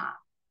 it's not.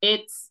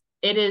 It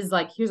is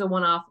like, here's a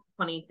one-off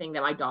funny thing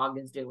that my dog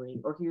is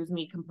doing, or here's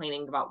me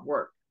complaining about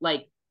work.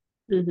 Like,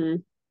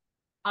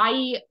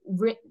 I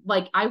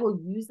will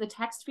use the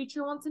text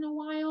feature once in a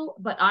while,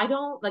 but I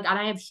don't like, and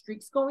I have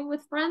streaks going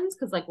with friends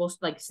because like we'll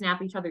like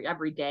snap each other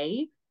every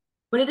day.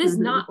 But it is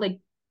not like,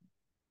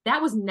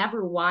 that was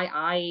never why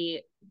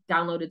I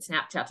downloaded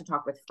Snapchat to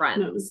talk with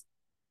friends.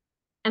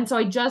 No. And so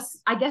I guess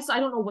I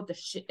don't know what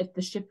if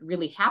the shift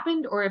really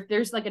happened, or if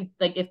there's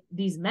if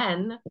these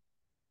men,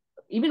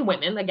 even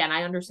women, again,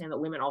 I understand that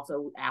women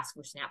also ask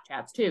for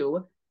Snapchats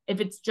too. If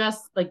it's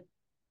just like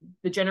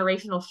the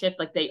generational shift,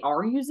 like they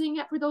are using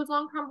it for those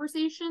long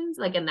conversations,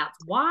 like, and that's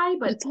why.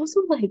 But it's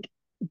also like,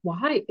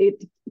 why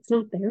it's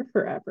not there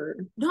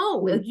forever. No,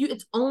 like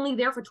it's only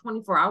there for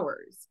 24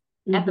 hours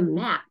at the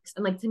max.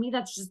 And like, to me,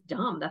 that's just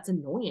dumb. That's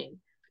annoying.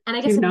 And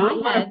I guess in my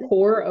head,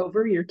 pour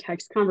over your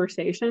text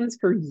conversations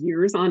for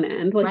years on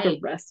end, like the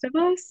rest of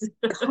us.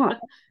 God.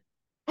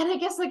 And I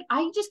guess like,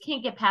 I just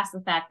can't get past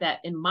the fact that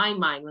in my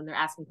mind, when they're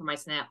asking for my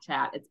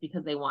Snapchat, it's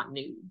because they want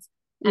nudes.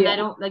 And I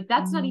don't like,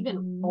 that's not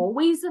even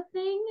always a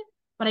thing,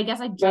 but I guess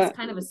I just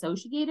kind of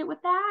associate it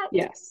with that.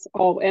 Yes.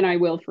 And I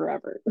will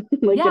forever.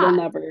 It'll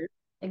never.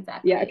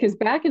 Exactly. Yeah, because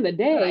back in the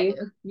day,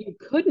 you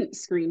couldn't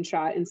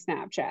screenshot in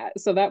Snapchat.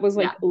 So that was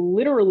like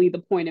literally the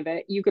point of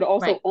it. You could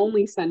also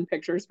only send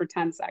pictures for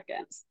 10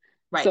 seconds.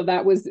 Right. So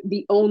that was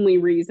the only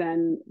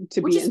reason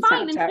to be in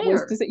Snapchat,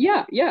 was to say,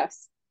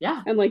 yes.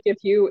 Yeah. And like, if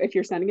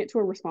you're sending it to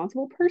a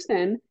responsible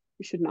person,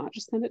 you should not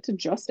just send it to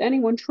just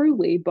anyone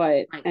truly.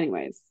 But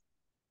anyways,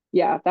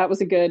 yeah, that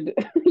was a good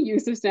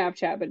use of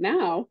Snapchat. But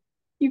now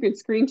you can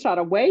screenshot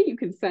away, you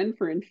can send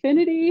for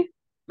infinity.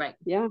 Right.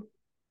 Yeah.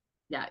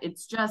 Yeah.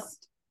 It's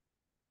just,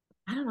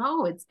 I don't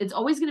know. It's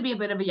always going to be a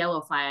bit of a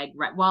yellow flag.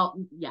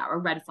 A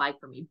red flag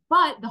for me.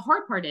 But the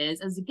hard part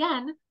is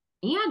again,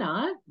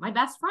 Anna, my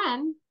best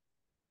friend,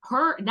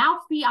 her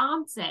now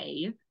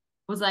fiance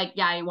was like,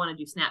 yeah, I want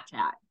to do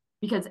Snapchat.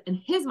 Because in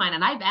his mind,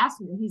 and I've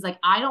asked him, he's like,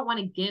 I don't want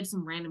to give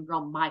some random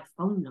girl my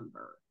phone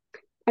number.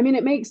 I mean,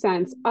 it makes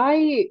sense.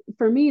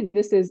 For me,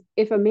 this is,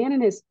 if a man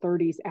in his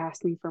 30s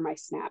asked me for my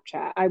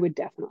Snapchat, I would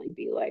definitely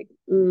be like,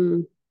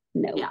 no.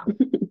 Yeah.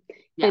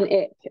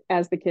 And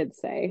as the kids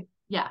say.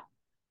 Yeah.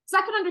 So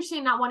I can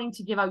understand not wanting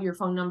to give out your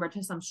phone number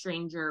to some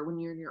stranger when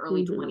you're in your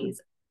early 20s.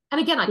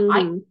 And again,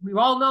 like we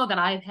all know that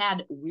I've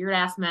had weird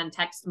ass men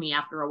text me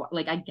after a while.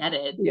 Like, I get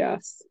it.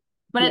 Yes.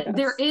 But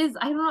there is,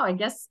 I don't know, I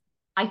guess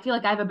I feel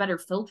like I have a better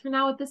filter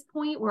now at this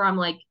point where I'm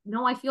like,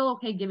 no, I feel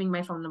okay giving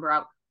my phone number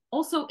out.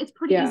 Also, it's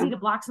pretty easy to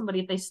block somebody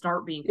if they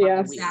start being fucking weird.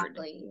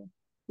 Exactly.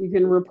 You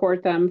can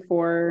report them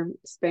for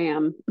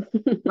spam.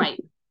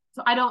 Right.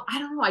 So I don't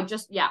know. I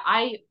just,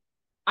 I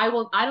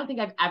don't think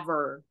I've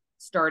ever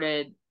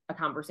started a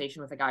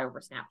conversation with a guy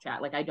over Snapchat.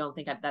 Like, I don't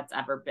think that's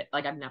ever been,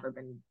 like, I've never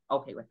been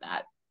okay with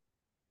that.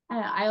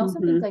 I also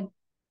think, like,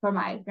 from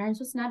my experience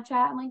with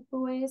Snapchat and like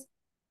boys,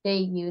 they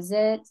use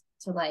it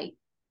to like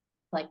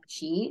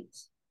cheat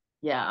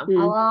a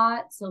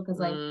lot. So because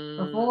like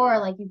before,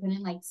 like, you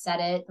couldn't like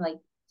set it like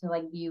to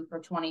like view for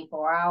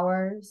 24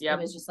 hours. It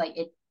was just like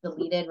it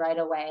deleted right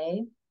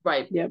away.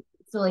 Right. Yep.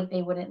 So like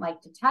they wouldn't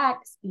like to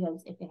text,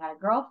 because if they had a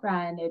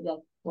girlfriend, they'd be like,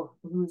 well,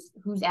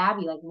 who's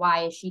Abby? Like,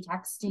 why is she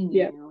texting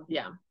you?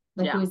 Yeah.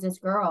 Like, who's this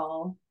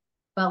girl?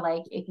 But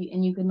like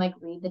you can like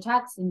read the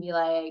text and be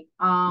like,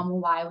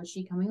 why was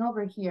she coming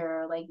over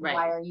here? Like,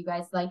 why are you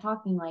guys like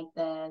talking like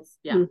this?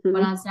 Yeah.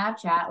 But on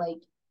Snapchat,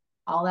 like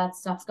all that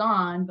stuff's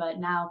gone. But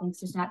now thanks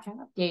to Snapchat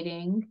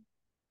updating,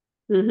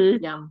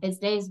 yeah, it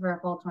stays for a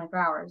full 24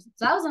 hours.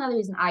 So that was another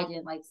reason I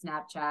didn't like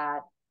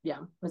Snapchat. Yeah.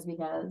 Was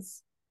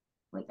because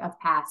like of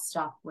past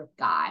stuff with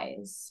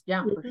guys.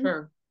 Yeah, for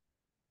sure.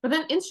 But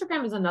then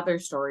Instagram is another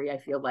story, I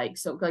feel like.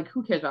 So like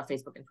who cares about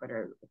Facebook and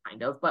Twitter,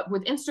 kind of. But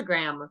with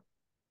Instagram,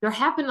 there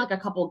have been like a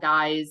couple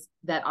guys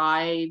that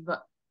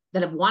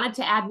have wanted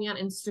to add me on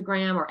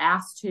Instagram or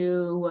asked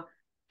to.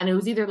 And it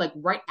was either like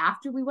right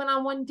after we went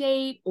on one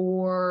date,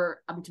 or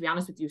I mean, to be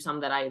honest with you,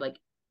 some that I like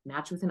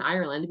matched with in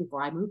Ireland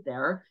before I moved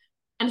there.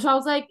 And so I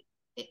was like,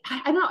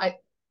 I don't know.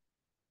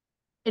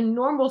 In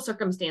normal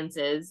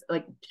circumstances,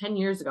 like 10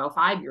 years ago,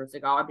 5 years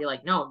ago, I'd be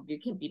like, no,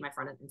 you can't be my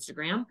friend on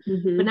Instagram.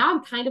 But now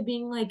I'm kind of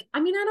being like, I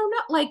mean, I don't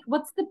know, like,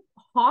 what's the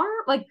harm?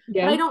 Like,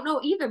 but I don't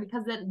know either,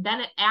 because then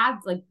it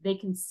adds, like, they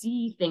can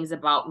see things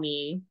about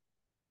me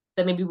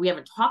that maybe we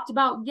haven't talked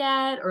about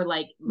yet, or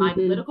like my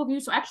political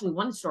views. So actually,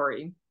 one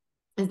story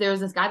is there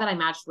was this guy that I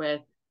matched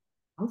with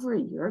over a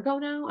year ago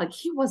now. Like,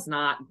 he was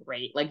not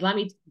great. Like, let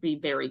me be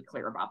very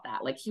clear about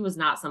that. Like, he was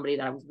not somebody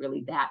that I was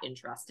really that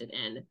interested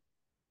in.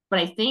 But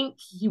I think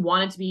he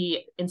wanted to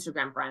be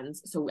Instagram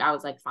friends. So I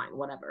was like, fine,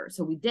 whatever.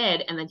 So we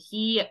did. And then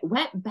he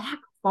went back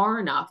far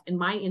enough in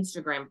my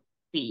Instagram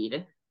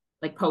feed,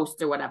 like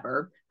posts or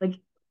whatever, like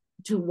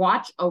to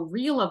watch a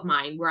reel of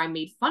mine where I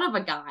made fun of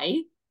a guy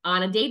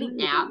on a dating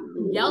app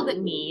who yelled at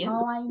me.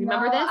 Oh, I know.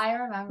 Remember this? I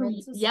remember.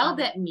 Who yelled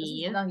at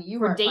me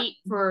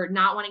for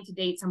not wanting to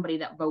date somebody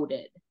that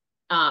voted,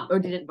 or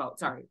didn't vote.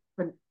 Sorry.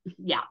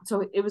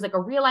 So it was like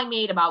a reel I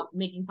made about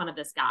making fun of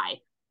this guy.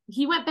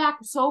 He went back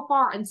so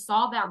far and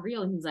saw that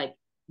reel, and he's like,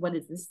 what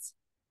is this?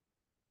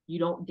 You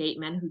don't date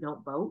men who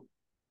don't vote?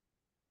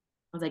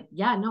 I was like,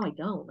 yeah, no, I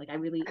don't. Like, I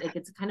really, like,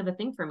 it's kind of a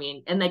thing for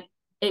me. And like,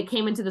 it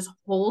came into this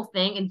whole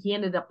thing, and he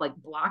ended up like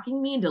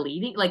blocking me and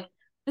deleting, like,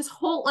 this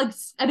whole, like,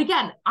 and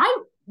again, I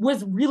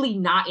was really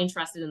not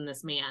interested in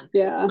this man.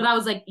 Yeah. But I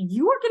was like,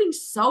 you are getting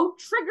so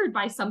triggered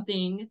by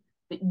something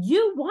that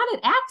you wanted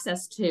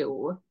access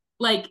to.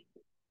 Like,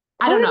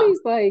 I don't know.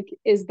 He's like,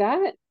 is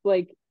that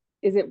like,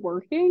 is it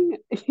working?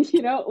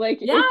 You know, like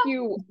if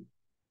you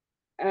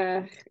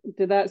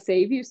did that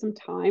save you some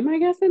time, I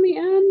guess, in the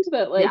end,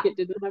 that like it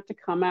didn't have to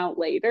come out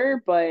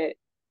later. But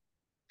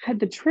had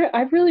the trip,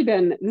 I've really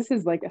been, this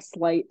is like a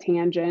slight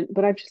tangent,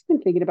 but I've just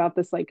been thinking about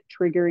this like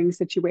triggering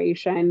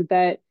situation,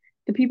 that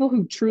the people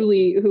who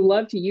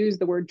love to use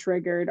the word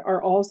triggered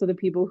are also the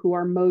people who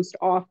are most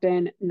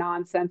often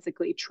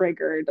nonsensically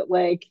triggered.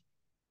 Like,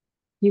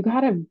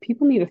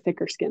 people need a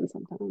thicker skin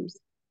sometimes.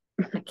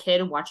 A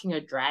kid watching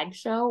a drag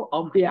show.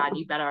 Oh my God,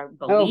 you better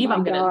believe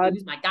I'm going to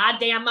lose my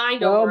goddamn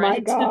mind over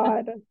it.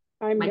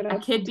 Oh my God. A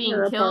kid being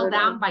killed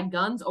down by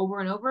guns over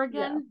and over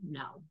again? Yeah.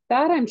 No.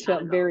 That I'm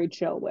very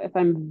chill with.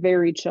 I'm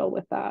very chill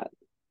with that.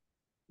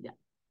 Yeah.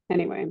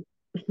 Anyway.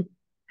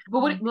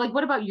 But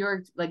what about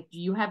your, like, do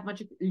you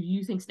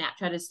think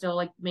Snapchat is still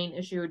like the main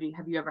issue, or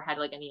have you ever had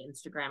like any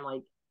Instagram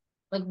like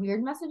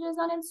weird messages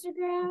on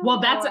Instagram? Well,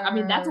 that's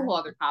a whole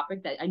other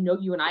topic that I know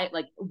you and I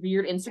like,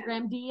 weird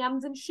Instagram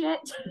DMs and shit.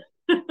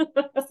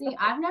 See,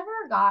 I've never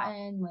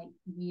gotten like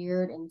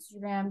weird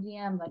Instagram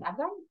DMs. Like I've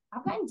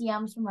gotten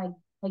DMs from like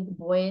the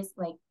boys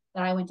like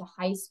that I went to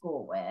high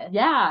school with.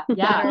 Yeah.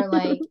 That are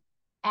like,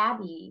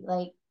 Abby,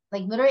 like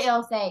literally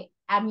it'll say,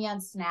 add me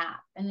on Snap,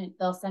 and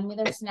they'll send me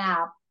their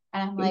Snap,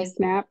 and I'm like,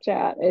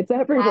 Snapchat, it's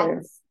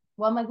everywhere.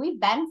 Well, I'm like, we've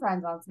been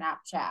friends on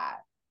Snapchat.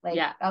 Like,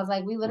 I was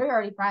like, we literally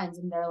already friends,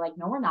 and they're like,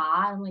 no, we're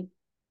not.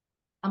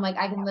 I'm like,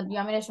 I can. You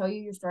want me to show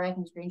you your story? I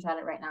can screenshot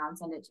it right now and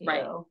send it to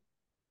you.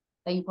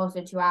 That you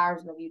posted 2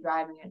 hours of you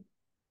driving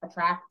a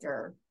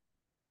tractor.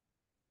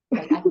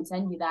 Like, I can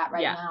send you that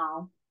right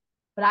now.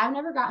 But I've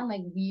never gotten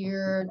like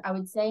weird, I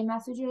would say,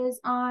 messages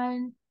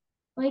on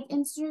like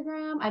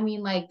Instagram. I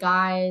mean, like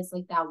guys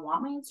like that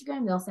want my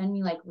Instagram, they'll send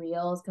me like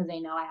reels because they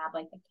know I have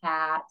like a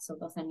cat, so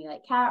they'll send me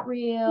like cat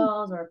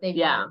reels, or if they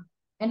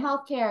in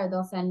healthcare,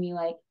 they'll send me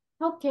like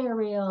healthcare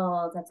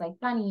reels. That's like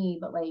funny,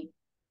 but like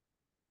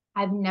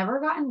I've never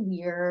gotten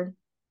weird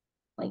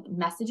like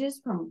messages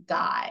from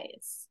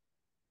guys.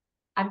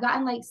 I've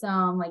gotten like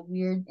some like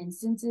weird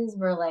instances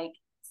where like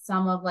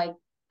some of like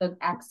the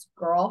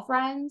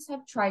ex-girlfriends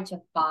have tried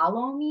to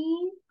follow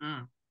me,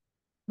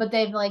 but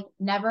they've like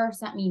never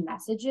sent me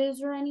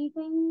messages or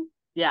anything.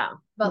 Yeah.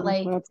 But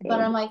like, but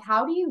I'm like,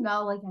 how do you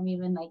know like I'm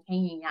even like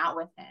hanging out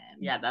with him?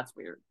 Yeah, that's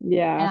weird.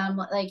 Yeah. And I'm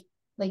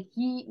like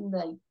he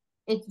like,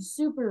 it's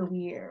super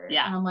weird.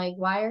 Yeah. And I'm like,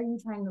 why are you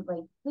trying to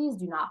like, please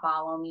do not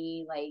follow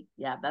me? Like,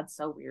 yeah, that's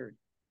so weird.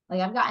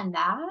 Like I've gotten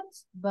that,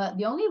 but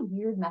the only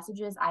weird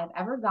messages I've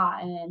ever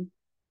gotten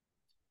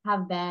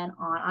have been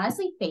on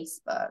honestly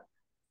Facebook.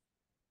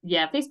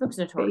 Yeah, Facebook's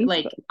notorious.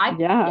 Like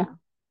yeah.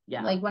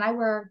 Like when I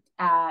worked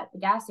at the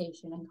gas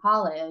station in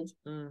college,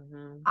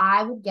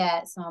 I would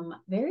get some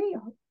very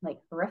like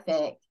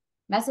horrific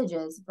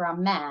messages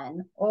from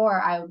men,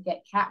 or I would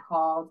get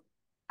catcalled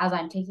as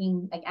I'm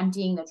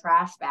emptying the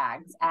trash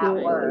bags at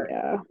work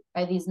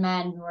by these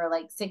men who are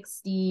like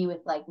 60 with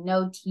like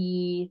no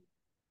teeth,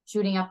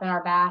 shooting up in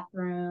our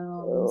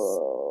bathrooms.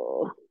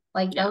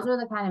 Those are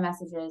the kind of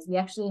messages. We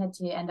actually had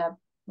to end up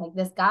like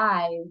this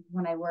guy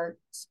when I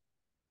worked,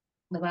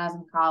 like when I was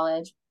in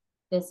college,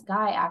 this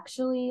guy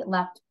actually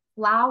left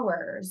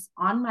flowers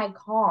on my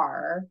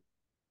car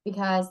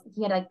because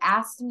he had like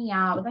asked me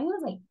out. I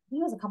think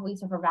he was a couple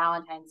weeks before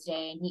Valentine's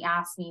Day, and he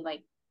asked me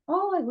like,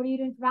 "Oh, like what are you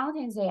doing for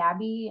Valentine's Day,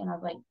 Abby?" And I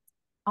was like,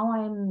 "Oh,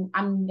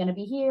 I'm gonna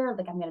be here.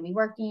 Like I'm gonna be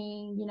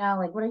working. You know,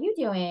 like what are you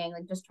doing?"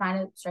 Like just trying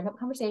to strike up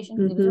conversation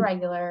because he was a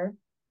regular.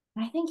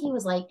 And I think he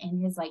was like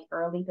in his like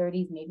early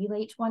 30s, maybe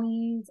late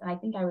 20s, and I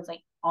think I was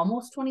like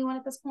almost 21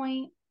 at this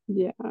point.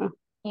 Yeah.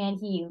 And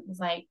he was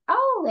like,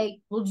 "Oh, like,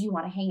 well, do you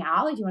want to hang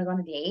out? Like, do you want to go on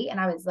a date?" And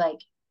I was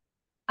like,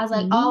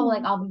 "Oh,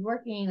 like I'll be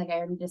working. Like I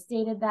already just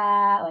stated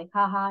that. Like,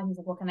 haha." And he's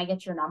like, "Well, can I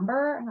get your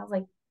number?" And I was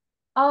like,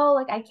 "Oh,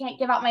 like I can't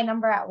give out my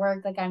number at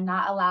work. Like I'm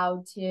not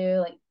allowed to."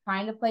 Like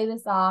trying to play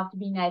this off to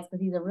be nice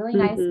because he's a really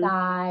nice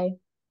guy,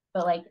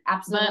 but like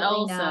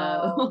absolutely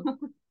no.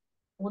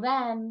 Well,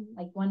 then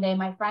like one day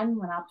my friend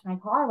went up to my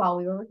car while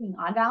we were working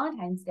on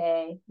Valentine's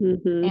Day,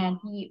 and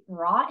he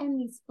brought in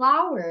these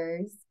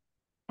flowers.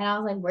 And I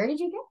was like, "Where did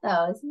you get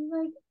those?" And he's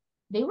like,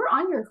 "They were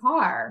on your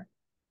car."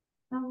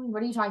 And I'm like,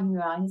 "What are you talking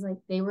about?" And he's like,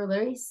 "They were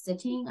literally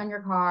sitting on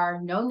your car,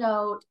 no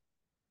note,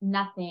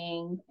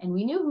 nothing." And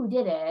we knew who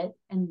did it,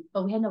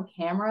 but we had no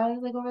cameras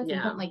like over, so we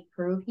couldn't like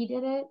prove he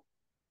did it.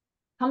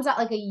 Comes out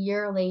like a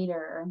year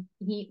later,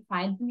 he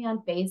finds me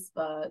on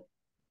Facebook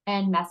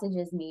and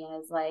messages me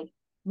as like,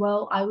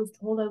 "Well, I was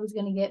told I was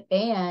gonna get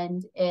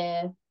banned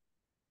if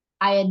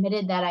I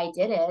admitted that I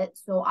did it,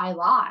 so I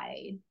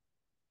lied."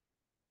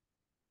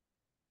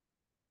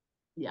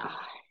 Yeah.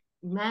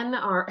 Men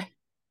are.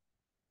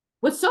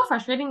 What's so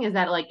frustrating is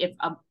that like if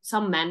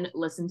some men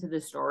listen to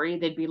this story,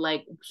 they'd be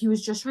like, "He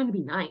was just trying to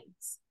be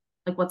nice.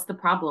 Like, what's the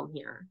problem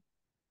here?"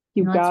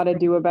 You got to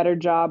do a better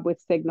job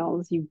with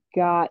signals. You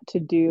got to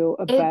do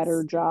a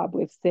better job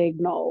with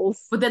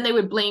signals. But then they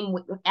would blame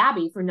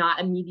Abby for not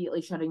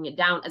immediately shutting it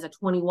down as a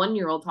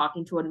 21-year-old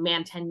talking to a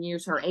man 10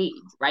 years her age,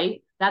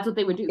 right? That's what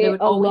they would do. They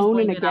would always alone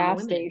in a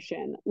gas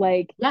station.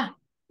 Like,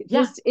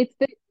 it's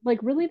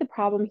really the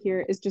problem here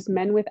is just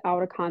men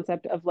without a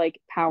concept of like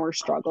power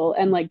struggle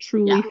and like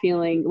truly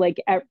feeling like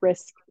at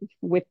risk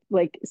with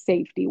like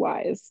safety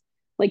wise.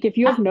 Like if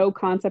you have no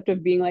concept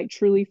of being like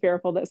truly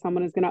fearful that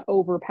someone is going to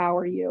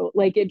overpower you,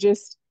 like it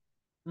just.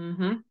 It's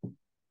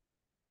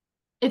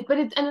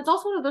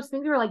also one of those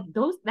things where like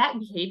that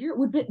behavior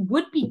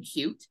would be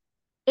cute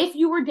if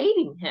you were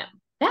dating him.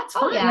 That's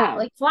fine.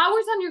 Like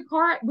flowers on your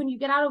car when you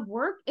get out of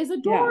work is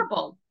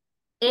adorable.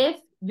 If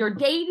you're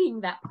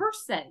dating that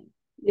person,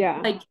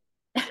 like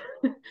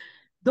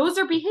those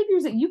are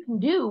behaviors that you can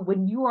do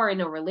when you are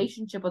in a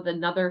relationship with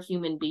another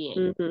human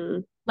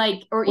being.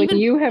 Like, or when even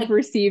you have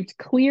received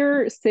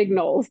clear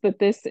signals that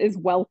this is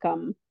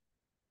welcome.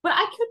 But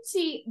I could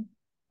see,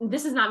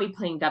 this is not me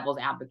playing devil's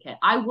advocate.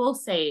 I will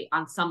say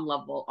on some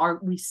level,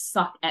 we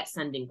suck at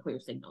sending clear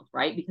signals,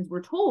 right? Because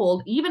we're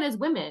told, even as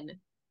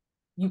women,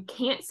 you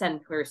can't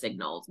send clear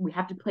signals. We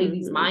have to play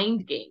these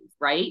mind games,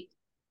 right?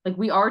 Like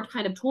we are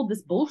kind of told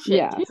this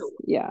bullshit too.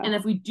 And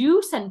if we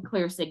do send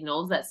clear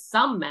signals that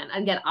some men,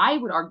 again, I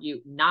would argue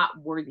not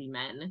worthy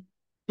men,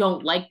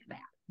 don't like that.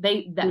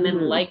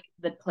 Men like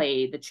the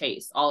play, the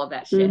chase, all of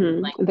that shit.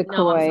 Like,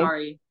 no, I'm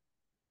sorry.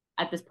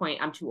 At this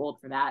point, I'm too old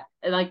for that.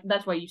 And like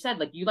that's why you said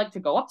like you like to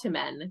go up to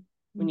men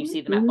when you see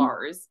them at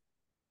bars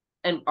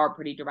and are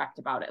pretty direct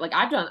about it. Like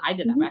I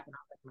did that back when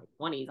I was in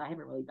my 20s. I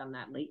haven't really done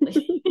that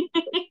lately.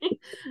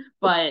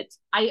 But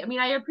I mean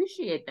I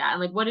appreciate that.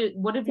 And like what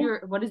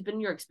has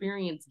been your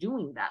experience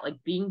doing that?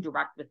 Like being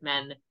direct with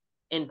men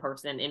in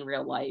person in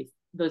real life,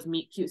 those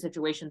meet cute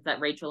situations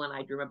that Rachel and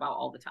I dream about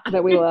all the time.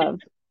 That we love.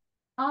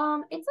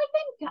 It's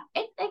like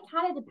it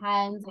kind of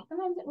depends. Like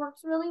sometimes it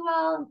works really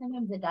well and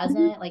sometimes it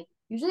doesn't. Like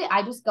usually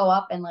I just go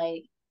up and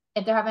like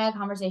if they're having a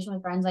conversation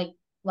with friends, like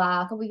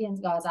a couple weekends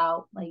ago I was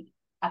out like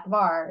at the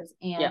bars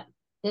and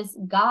this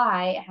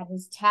guy had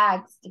his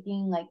tag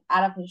sticking like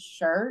out of his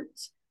shirt.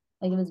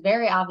 Like it was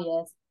very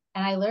obvious.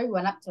 And I literally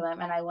went up to him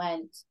and I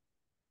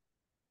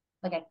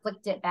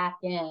flicked it back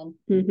in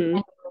and he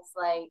was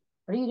like,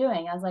 "What are you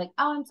doing?" I was like,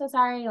 "Oh, I'm so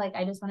sorry. Like,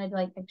 I just wanted to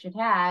like fix your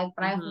tag."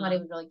 But I also thought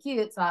it was really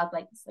cute. So I was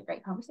like, "This is a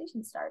great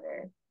conversation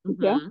starter."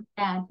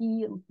 And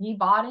he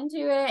bought into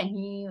it and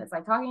he was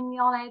like talking to me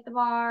all night at the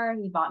bar.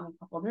 He bought me a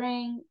couple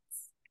drinks.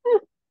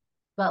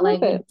 But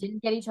like we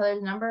didn't get each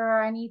other's number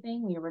or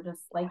anything. We were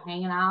just like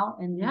hanging out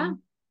and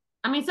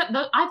I mean,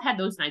 I've had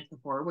those nights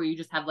before where you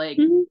just have like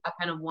a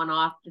kind of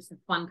one-off, just a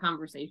fun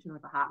conversation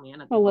with a hot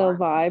man at the bar. Little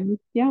vibe.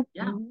 Yeah.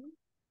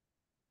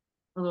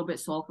 A little bit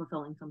soul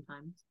fulfilling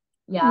sometimes.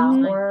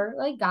 Or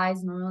like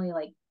guys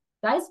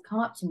come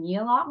up to me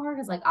a lot more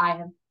because like I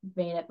have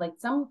made it like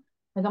on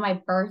my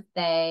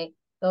birthday,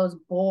 those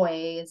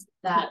boys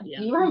that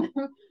do you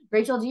remember,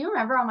 Rachel, do you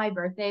remember on my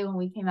birthday when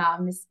we came out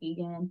in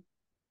Muskegon?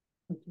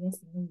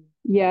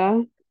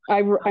 Yeah.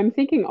 I'm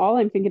thinking all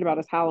I'm thinking about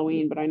is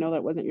Halloween, but I know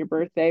that wasn't your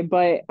birthday.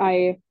 But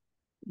I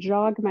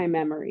jog my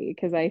memory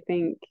because I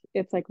think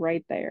it's like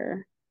right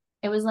there.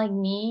 It was like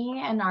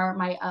me and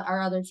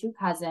our other two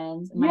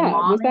cousins. My Yeah,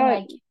 mom was that?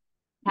 like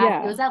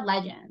it was at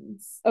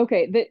Legends.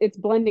 Okay, it's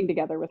blending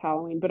together with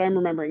Halloween, but I'm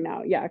remembering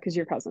now. Yeah, because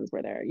your cousins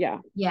were there. Yeah.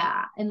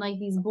 Yeah, and like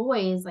these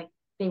boys, like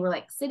they were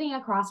like sitting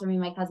across from me,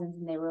 my cousins,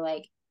 and they were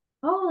like,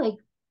 "Oh, like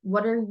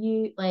what are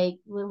you like?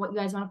 What you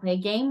guys want to play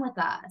a game with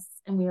us?"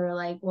 And we were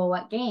like, "Well,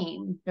 what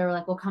game?" They were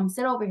like, "Well, come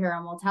sit over here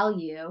and we'll tell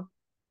you."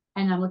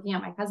 And I'm looking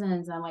at my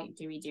cousins and I'm like,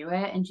 "Do we do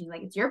it?" And she's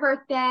like, "It's your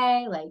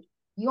birthday. Like,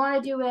 you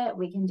want to do it?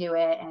 We can do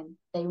it." And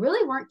they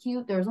really weren't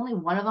cute. There was only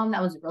one of them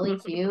that was really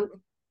cute.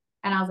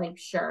 And I was like,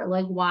 "Sure.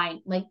 Like, why?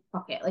 Like,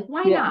 fuck it. Like,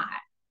 why not?"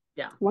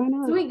 Yeah. Why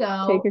not? So we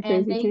go Take a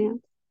and crazy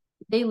chance.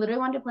 they literally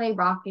wanted to play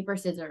rock, paper,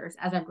 scissors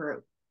as a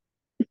group.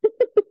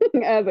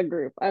 As a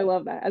group. I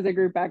love that. As a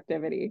group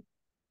activity.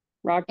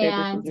 Rock,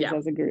 paper, scissors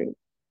as a group.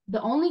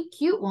 The only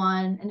cute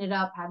one ended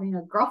up having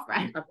a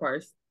girlfriend. Of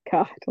course.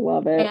 God,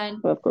 love it.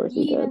 And of course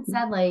he even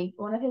said like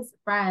one of his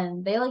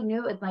friends, they like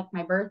knew it was like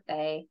my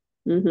birthday.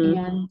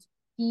 And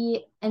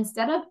he,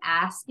 instead of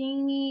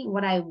asking me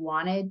what I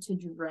wanted to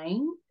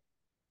drink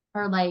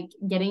or like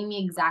getting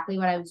me exactly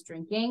what I was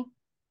drinking,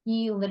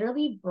 he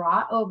literally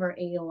brought over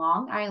a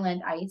Long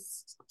Island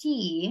iced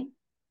tea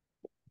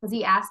because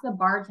he asked the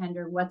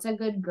bartender, "What's a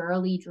good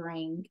girly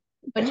drink?"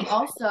 But he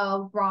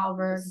also brought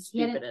over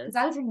because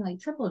I was drinking like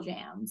triple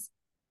jams.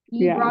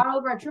 He brought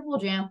over a triple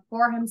jam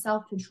for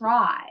himself to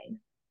try.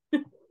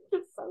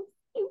 It's so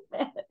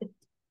stupid.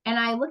 And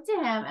I looked at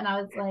him and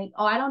I was like,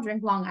 "Oh, I don't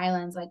drink Long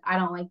Islands. Like, I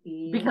don't like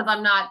these because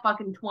I'm not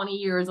fucking 20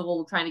 years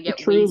old trying to get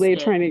truly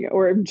wasted." Trying to get,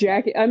 or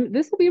Jackie.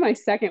 This will be my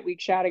second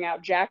week shouting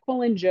out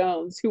Jacqueline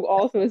Jones, who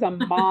also is a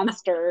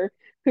monster,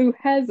 who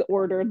has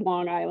ordered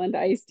Long Island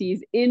iced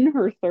teas in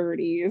her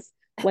 30s,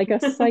 like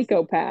a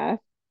psychopath.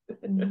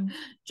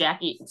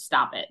 Jackie,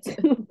 stop it.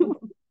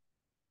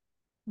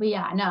 But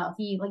yeah, no,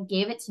 he like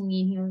gave it to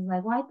me and he was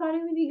like, "Well, I thought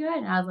it would be good."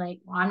 And I was like,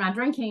 "Well, I'm not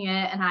drinking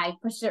it." And I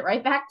pushed it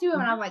right back to him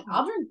and I was like,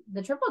 "I'll drink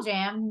the triple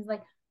jam." And he's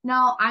like,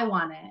 "No, I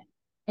want it."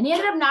 And he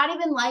ended up not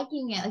even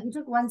liking it. Like he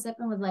took one sip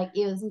and was like,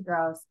 "Ew, this is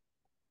gross."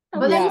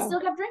 But then he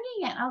still kept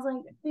drinking it. And I was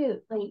like,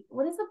 "Dude, like,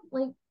 what is the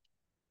like?"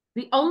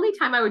 The only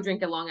time I would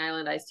drink a Long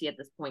Island iced tea at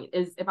this point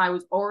is if I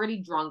was already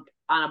drunk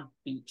on a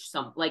beach,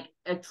 like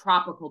a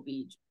tropical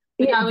beach.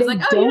 Like I was like,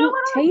 "Oh, you know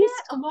what? Taste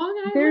a Long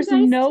Island There's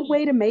no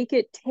way to make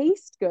it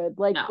taste good.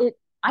 Like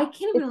I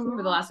can't even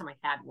remember the last time I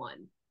had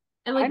one.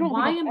 And like,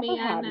 why a man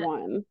had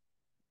one?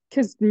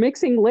 Because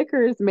mixing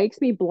liquors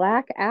makes me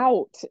black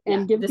out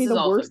and gives me the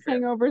worst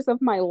hangovers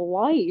of my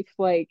life.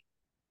 Like,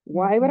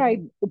 why would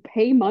I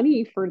pay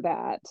money for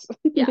that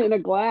in a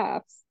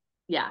glass?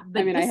 Yeah.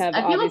 I mean,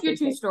 I feel like your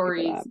two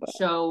stories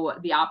show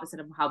the opposite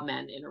of how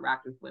men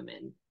interact with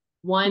women.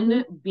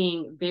 One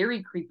being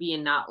very creepy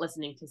and not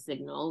listening to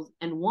signals,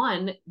 and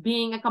one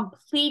being a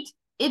complete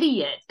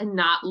idiot and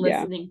not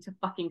listening to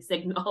fucking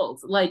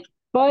signals. Like,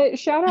 but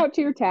shout out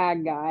to your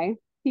tag guy.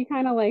 He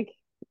kind of like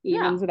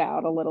evens it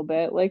out a little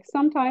bit. Like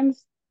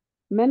sometimes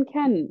men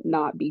can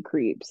not be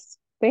creeps.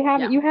 They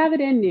have it. You have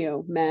it in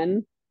you,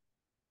 men.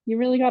 You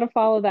really got to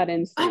follow that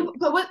instinct.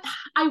 But what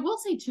I will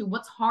say too,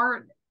 what's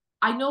hard,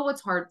 I know what's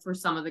hard for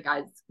some of the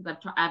guys because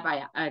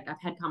I've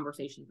had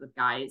conversations with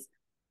guys,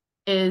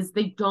 is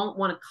they don't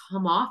want to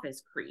come off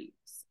as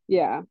creeps.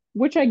 Yeah,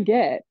 which I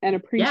get and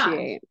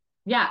appreciate.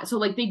 Yeah, so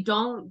like they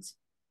don't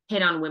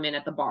hit on women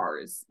at the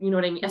bars. You know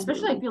what I mean?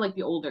 Especially I feel like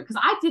the older, because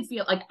I did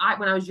feel like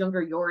when I was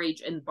younger, your age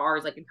in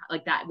bars,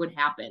 like that would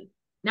happen.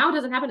 Now it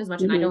doesn't happen as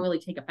much, and I don't really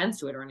take offense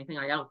to it or anything.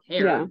 Like I don't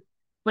care. Yeah.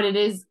 But it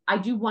is, I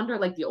do wonder,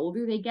 like the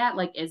older they get,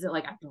 like is it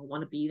like I don't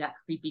want to be that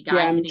creepy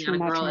guy hitting on a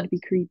girl? Trying to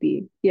be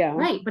creepy. Yeah.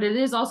 Right. But it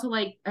is also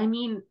like, I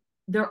mean,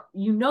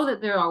 that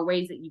there are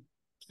ways that you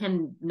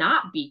can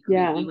not be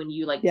creepy when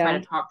you like try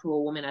to talk to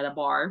a woman at a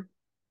bar.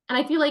 And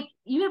I feel like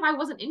even if I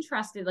wasn't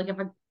interested, like if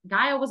a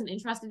guy I wasn't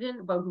interested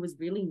in, but who was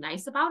really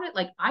nice about it,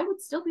 like I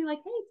would still be like,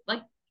 "Hey,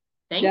 like,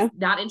 thanks,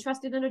 not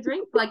interested in a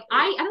drink." Like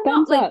I don't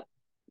know, like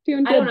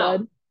doing good,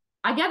 bud.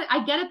 I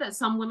get it that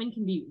some women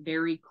can be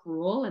very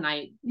cruel, and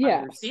I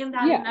understand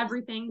that and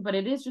everything, but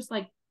it is just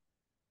like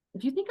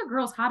if you think a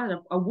girl's hot at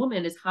a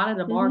woman is hot at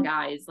a bar,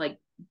 guys, like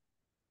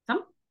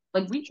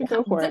we should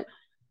go for it.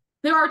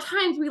 There are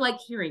times we like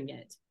hearing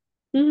it.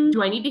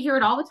 Do I need to hear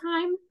it all the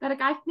time that a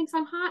guy thinks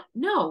I'm hot?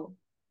 No.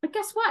 But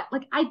guess what?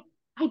 Like I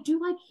do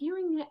like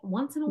hearing it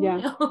once in a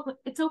while.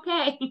 It's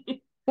okay.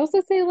 I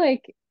also say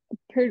like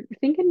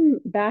thinking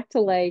back to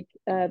like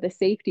the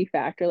safety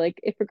factor, like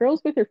if a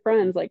girl's with her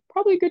friends, like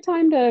probably a good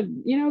time to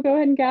go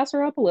ahead and gas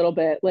her up a little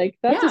bit. Like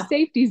that's a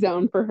safety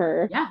zone for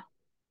her. Yeah.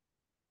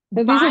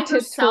 But these are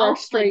tips for our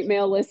straight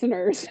male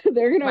listeners.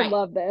 They're gonna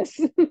love this.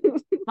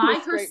 By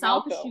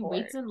herself, if she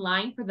waits in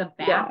line for the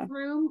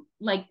bathroom,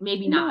 like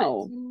maybe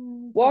not.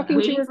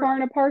 Walking to her car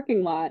in a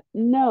parking lot.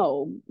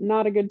 No,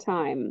 not a good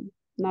time.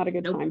 Not a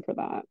good time for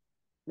that.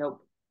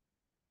 Nope.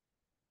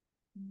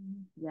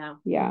 Yeah.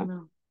 Yeah.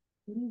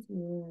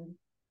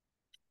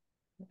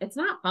 It's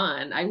not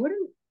fun. I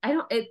wouldn't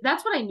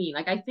That's what I mean.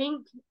 Like, I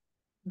think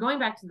going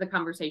back to the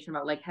conversation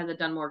about like, has it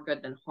done more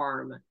good than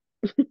harm?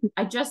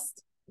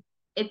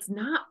 It's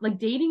not like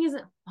dating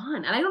isn't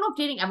fun. And I don't know if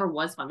dating ever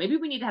was fun. Maybe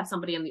we need to have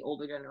somebody in the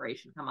older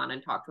generation come on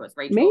and talk to us,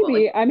 Rachel. Maybe. But,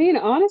 like, I mean,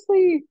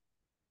 honestly,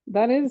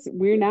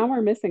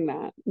 we're missing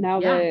that. Now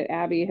that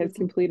Abby has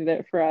completed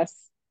it for us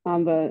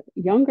on the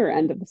younger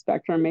end of the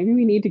spectrum, maybe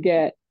we need to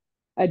get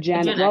a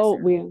Gen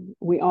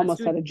we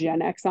almost had a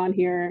Gen X on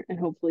here, and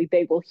hopefully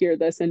they will hear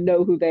this and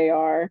know who they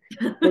are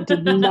that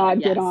did not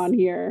get on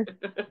here.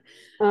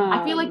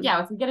 I feel like,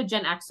 if we get a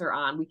Gen Xer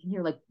on, we can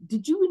hear like,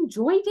 did you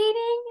enjoy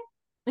dating?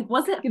 Like,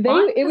 was it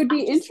fun? It would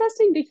be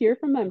interesting to hear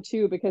from them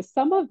too, because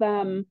some of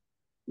them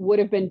would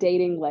have been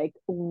dating like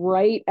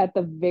right at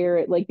the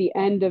very, like the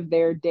end of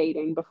their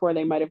dating before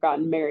they might have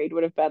gotten married,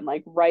 would have been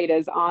like right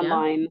as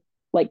online,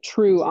 like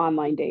true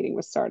online dating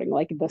was starting,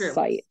 like the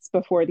sites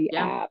before the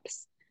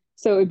apps.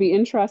 So it would be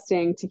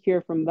interesting to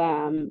hear from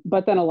them.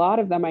 But then a lot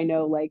of them I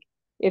know, like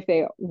if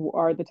they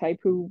are the type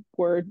who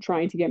were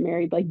trying to get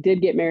married, like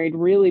did get married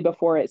really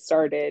before it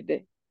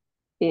started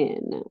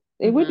in.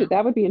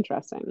 That would be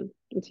interesting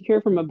to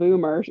hear from a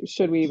boomer.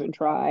 Should we even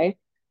try?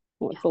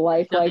 What's the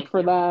life like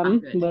for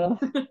them?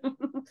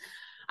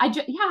 I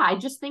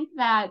just think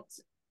that.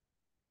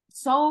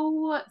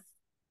 So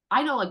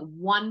I know like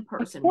one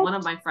person, one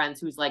of my friends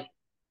who's like,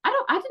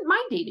 I didn't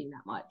mind dating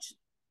that much.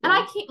 And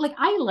I can't, like,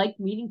 I like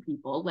meeting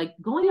people. Like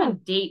going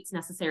on dates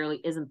necessarily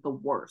isn't the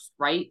worst,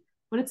 right?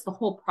 But it's the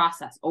whole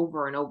process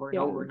over and over and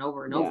over and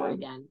over and over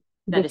again.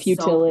 That is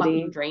so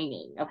fucking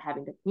draining of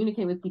having to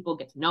communicate with people,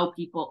 get to know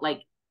people.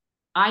 Like,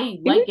 I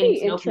like getting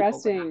to know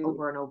people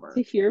over and over.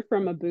 To hear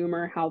from a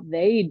boomer how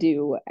they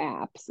do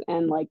apps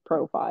and like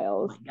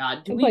profiles. Oh my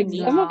God, do we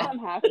need some of them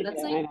have to?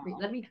 That's like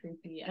that'd be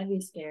creepy. I'd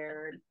be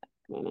scared.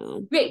 I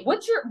know. Wait, what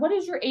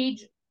is your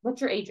age?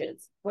 What's your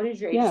ages? What is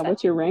your age? Yeah,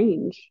 what's your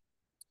range?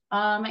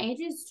 My age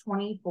is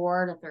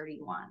 24 to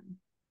 31.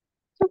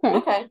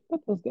 Okay, that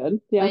feels good.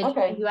 Yeah.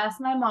 If you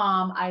ask my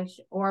mom,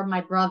 or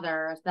my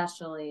brother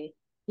especially,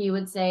 he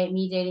would say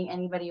me dating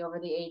anybody over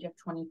the age of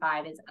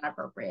 25 is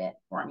inappropriate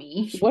for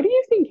me. What do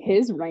you think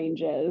his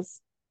range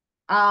is?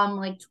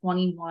 Like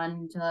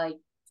 21 to like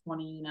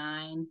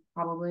 29,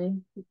 probably.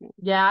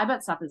 Yeah, I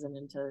bet Seth isn't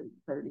into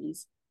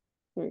 30s.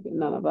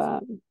 None of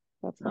that.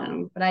 That's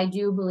funny. But I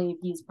do believe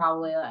he's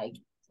probably like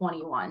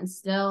 21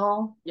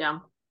 still. Yeah.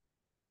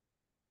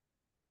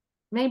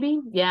 Maybe.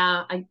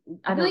 Yeah. I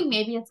feel like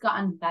maybe it's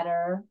gotten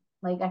better.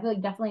 Like I feel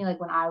like definitely like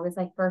when I was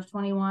like first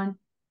 21,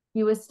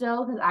 he was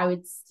still, because I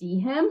would see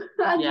him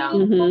on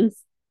dating apps.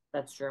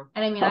 That's true.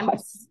 And I mean, I'm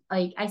just,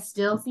 like, I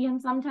still see him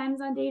sometimes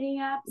on dating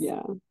apps.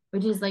 Yeah.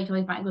 Which is like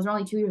totally fine because we're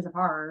only 2 years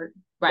apart.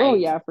 Right. Oh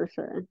yeah, for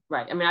sure.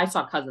 Right. I mean, I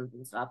saw cousins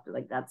and stuff.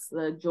 Like that's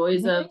the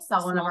joys of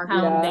small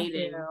town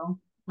dating.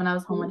 When I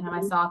was home one time,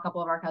 I saw a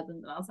couple of our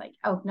cousins and I was like,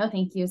 oh, no,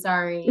 thank you.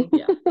 Sorry.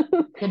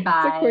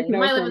 Goodbye. You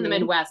might live in the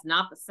Midwest,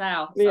 not the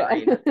South.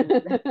 Sorry.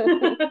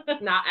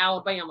 Not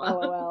Alabama.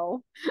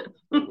 LOL.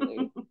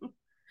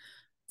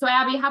 So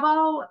Abby, how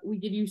about we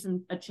give you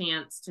a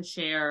chance to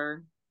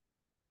share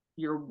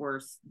your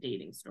worst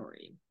dating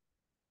story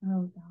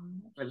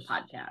for the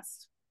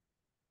podcast?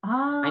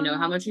 I know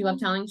how much you love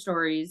telling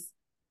stories.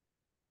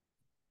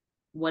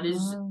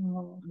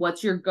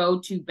 What's your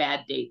go-to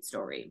bad date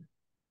story?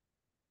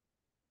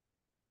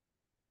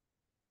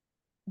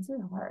 This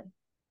is hard.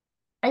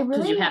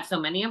 Because you have so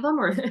many of them,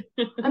 or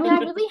I mean, I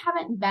really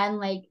haven't been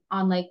like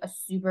on like a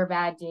super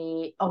bad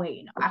date. Oh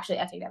wait, no, actually,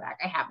 I take that back.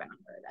 I have been on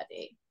a really bad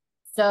date.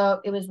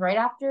 So it was right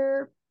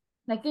after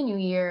like the new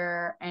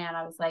year, and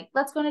I was like,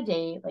 let's go on a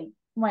date. Like,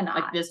 why not?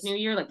 Like this new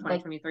year, like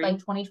 2023? Like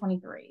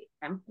 2023.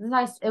 Okay. It was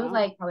nice. It was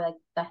like probably like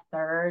the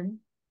 3rd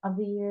of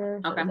the year.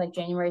 So it was like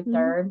January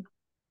 3rd.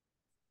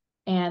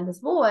 And this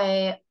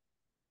boy,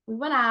 we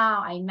went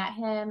out. I met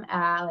him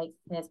at like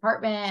his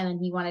apartment, and then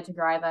he wanted to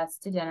drive us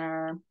to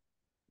dinner.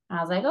 And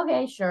I was like,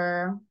 okay,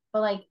 sure.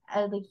 But like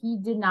he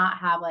did not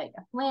have like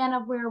a plan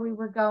of where we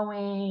were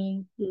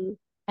going.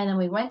 And then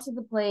we went to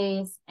the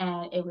place,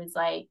 and it was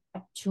like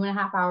a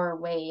 2.5 hour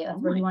wait. That's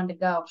where he wanted to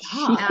go.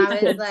 And I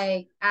was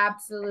like,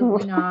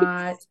 absolutely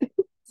not.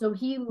 So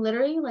he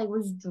literally like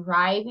was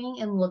driving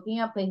and looking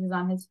up places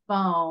on his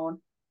phone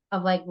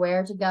of like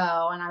where to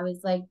go. And I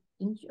was like,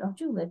 don't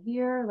you live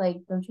here?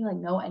 Like, don't you like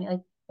know any, like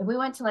if we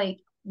went to like,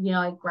 you know,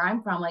 like where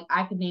I'm from, like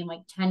I could name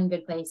like 10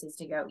 good places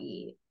to go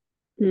eat.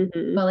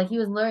 But like he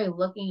was literally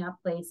looking up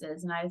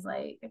places, and I was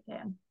like, okay,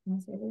 I'm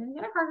gonna say we're gonna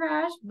get a car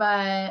crash,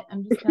 but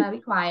I'm just gonna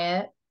be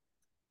quiet.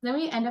 Then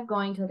we end up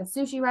going to like a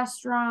sushi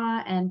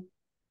restaurant, and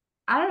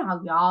I don't know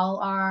how y'all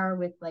are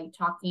with like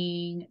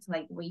talking to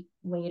like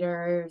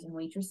waiters and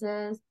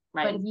waitresses,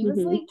 but he was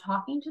like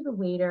talking to the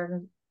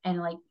waiter, and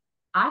like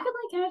I could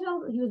like kind of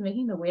tell he was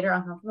making the waiter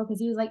uncomfortable because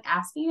he was like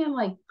asking him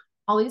like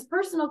all these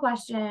personal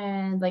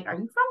questions, like, are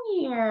you from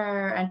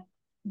here? And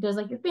does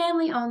like your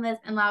family own this?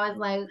 And I was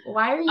like,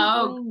 why are you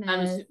doing this? I'm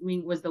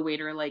assuming, was the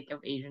waiter like of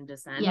Asian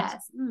descent? Yes.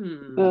 Yes.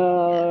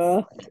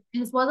 And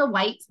this was a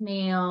white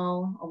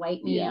male.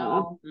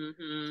 Yeah.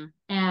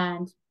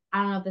 And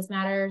I don't know if this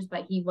matters,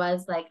 but he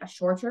was like a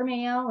shorter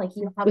male. Like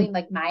he was probably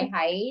like my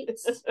height.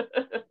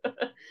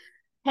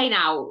 Hey,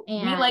 now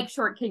we like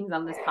short kings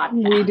on this podcast.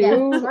 We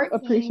do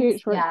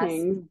appreciate short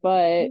kings,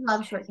 but we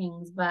love short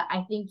kings. But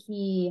I think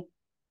he,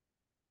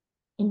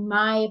 in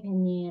my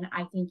opinion,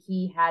 I think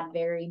he had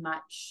very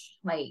much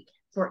like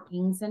short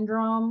king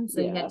syndrome.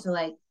 So he had to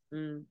like, I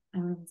don't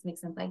know if this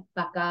makes sense, like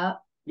buck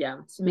up,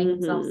 to make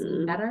himself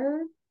seem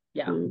better.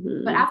 Yeah.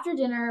 But after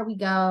dinner, we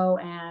go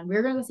and we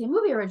were going to go see a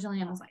movie originally.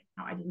 And I was like,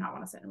 no, I did not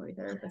want to sit in a movie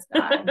theater with this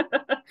guy.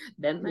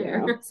 Then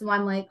there. So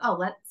I'm like, oh,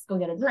 let's go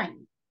get a drink.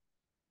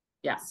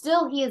 Yeah.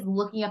 Still, he is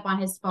looking up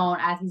on his phone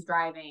as he's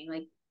driving,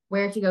 like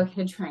where to go get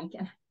a drink.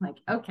 And I'm like,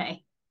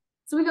 okay.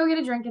 So we go get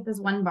a drink at this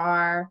one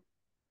bar.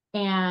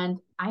 And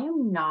I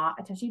am not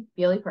a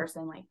touchy-feely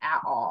person, like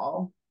at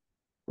all.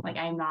 Like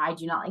I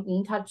do not like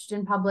being touched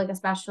in public,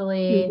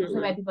 especially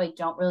by people I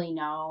don't really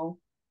know.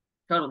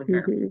 Totally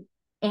fair.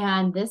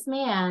 And this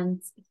man,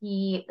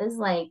 he is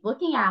like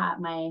looking at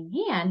my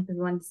hand because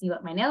he wanted to see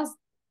what my nails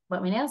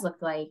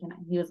looked like. And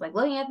he was like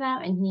looking at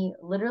them and he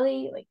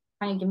literally like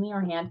trying to give me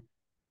her hand.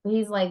 But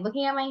he's like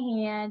looking at my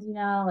hand, you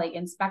know, like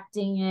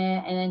inspecting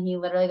it. And then he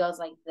literally goes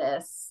like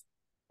this.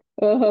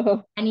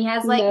 And he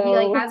has like, he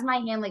like has my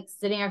hand like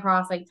sitting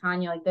across like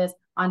Tanya like this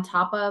on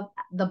top of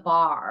the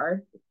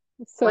bar.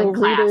 So like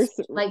readers,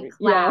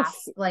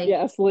 class,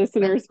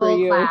 listeners, for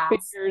you, class.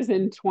 fingers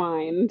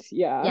entwined.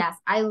 Yeah. Yes,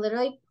 I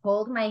literally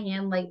pulled my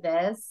hand like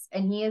this,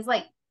 and he is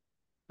like,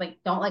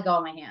 don't let go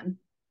of my hand.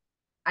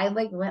 I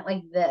like went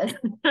like this.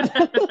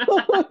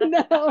 Oh,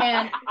 no.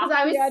 And because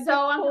I was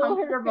so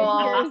uncomfortable.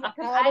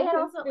 I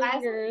also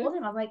told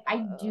him, I was like,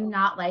 I do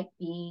not like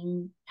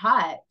being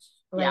touched.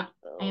 Like,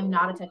 I am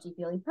not a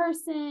touchy-feely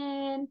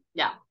person.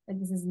 Yeah. Like,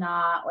 this is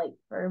not like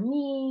for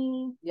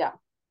me. Yeah.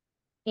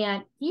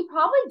 And he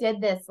probably did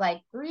this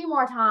like 3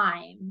 more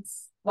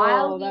times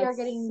while we are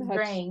getting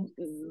drinks.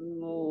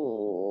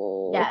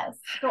 Yes.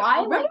 So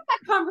I remember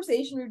that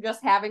conversation we were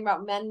just having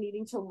about men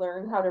needing to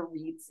learn how to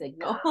read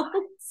signals.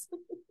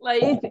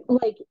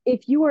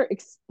 if you are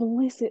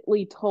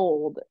explicitly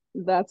told,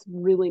 that's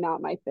really not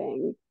my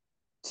thing.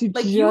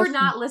 You are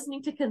not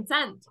listening to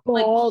consent.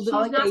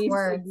 It gets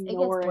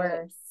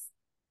worse.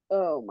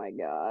 Oh my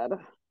God.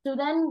 So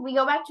then we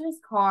go back to his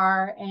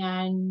car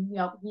and, you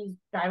know, he's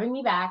driving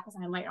me back because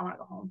I'm like, I want to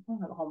go home. I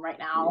want to go home right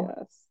now.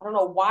 Yes. I don't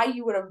know why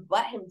you would have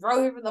let him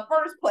drive in the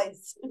first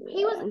place.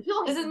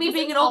 This is me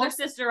being an older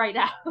sister right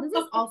now. This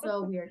is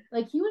also weird.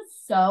 Like, he was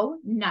so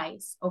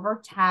nice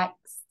over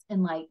text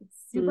and like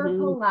super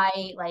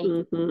polite, like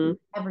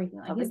everything.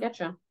 Like, I get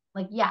you.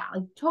 Like, yeah,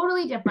 like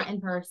totally different in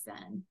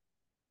person.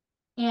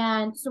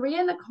 And so we get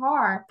in the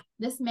car,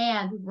 this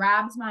man who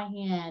grabs my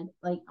hand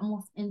like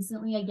almost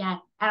instantly again.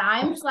 And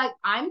I'm just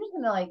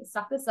gonna like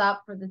suck this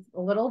up for this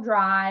little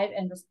drive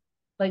and just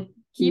like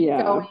keep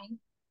going.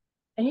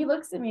 And he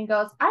looks at me and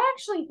goes, I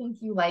actually think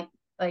you like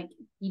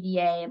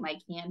PDA and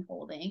like hand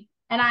holding.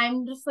 And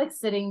I'm just like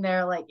sitting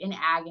there like in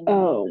agony.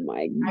 Oh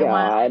my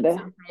God. I'm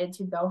so excited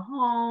to go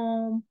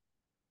home.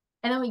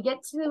 And then we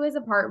get to his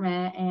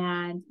apartment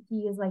and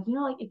he is like, you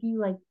know, like if you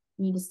like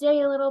need to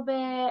stay a little bit,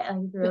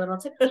 like if you're a little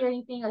tipsy or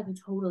anything, like you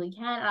totally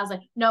can. And I was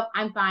like, nope,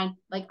 I'm fine.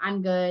 Like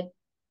I'm good.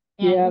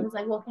 And he was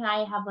like, well, can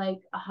I have like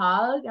a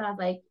hug? And I was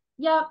like,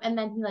 yep. And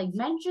then he like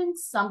mentioned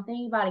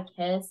something about a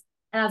kiss.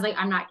 And I was like,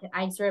 I'm not,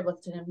 I started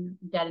looking at him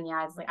dead in the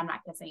eyes. Like, I'm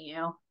not kissing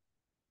you.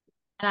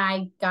 And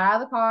I got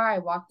out of the car. I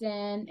walked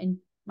in and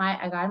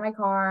I got in my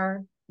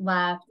car,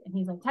 left. And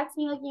he's like, text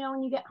me like, you know,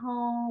 when you get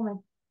home. And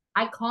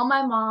I call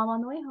my mom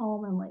on the way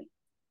home. And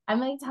I'm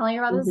like telling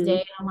her about this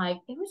date. And I'm like,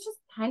 it was just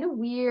kind of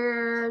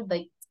weird.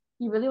 Like,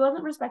 he really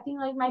wasn't respecting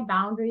like my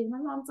boundaries. My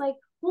mom's like,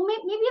 well,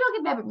 maybe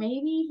it'll get better.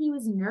 Maybe he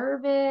was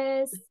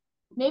nervous.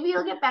 Maybe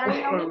it'll get better.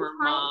 You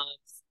know,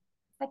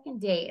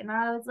 second date. And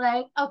I was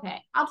like, okay,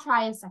 I'll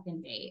try a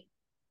second date.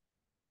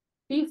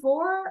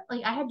 Before,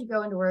 like, I had to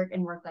go into work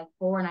and work like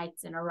 4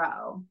 nights in a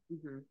row.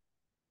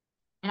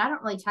 And I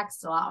don't really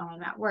text a lot when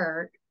I'm at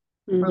work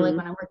or like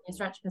when I'm working a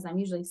stretch because I'm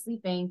usually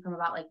sleeping from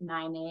about like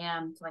 9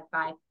 a.m. to like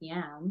 5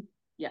 p.m.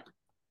 Yeah.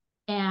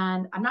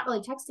 And I'm not really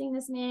texting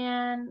this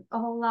man a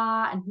whole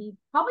lot. And he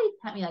probably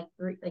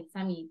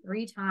sent me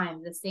 3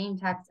 times the same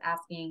text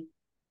asking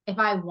if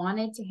I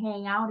wanted to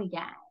hang out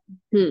again.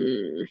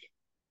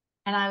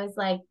 And I was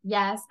like,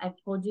 yes, I've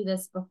told you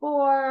this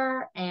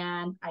before.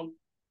 And I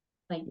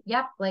like,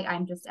 yep, like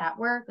I'm just at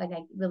work. Like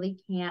I really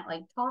can't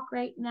like talk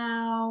right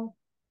now.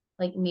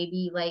 Like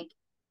maybe like,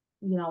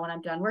 you know, when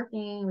I'm done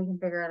working, we can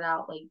figure it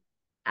out like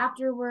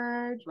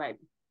afterward. Right.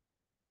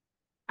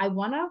 I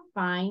want to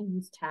find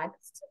these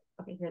texts.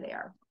 Okay, here they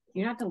are.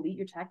 You not delete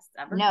your texts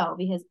ever? No,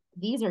 because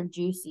these are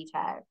juicy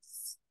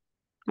texts.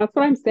 That's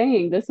what I'm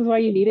saying. This is why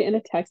you need it in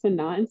a text and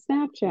not in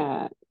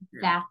Snapchat.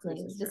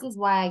 Exactly. This is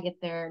why I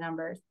get their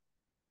numbers.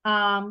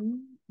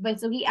 But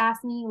so he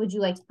asked me, would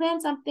you like to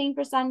plan something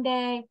for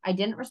Sunday? I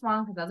didn't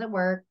respond because I was at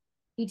work.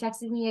 He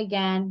texted me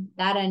again.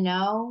 That a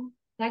no.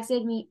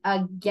 Texted me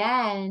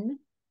again.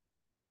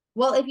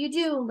 Well, if you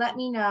do, let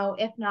me know.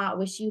 If not,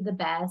 wish you the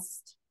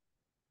best.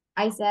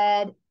 I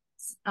said,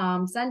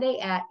 Sunday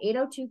at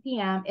 8:02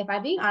 p.m. If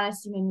I'm being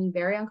honest, you made me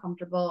very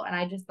uncomfortable, and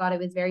I just thought it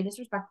was very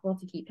disrespectful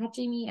to keep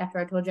touching me after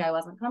I told you I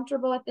wasn't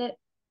comfortable with it.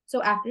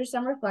 So after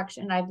some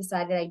reflection, I've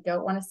decided I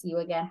don't want to see you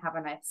again. Have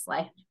a nice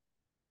life.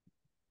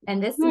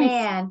 And this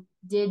man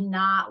did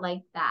not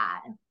like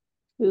that.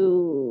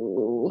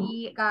 Ooh.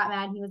 He got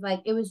mad. He was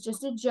like, it was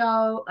just a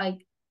joke.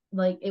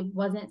 Like it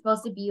wasn't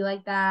supposed to be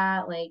like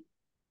that.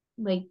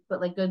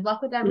 But good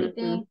luck with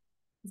everything. Mm-hmm.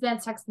 This man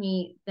texted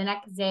me the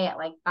next day at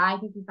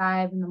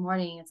 5:55 in the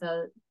morning. And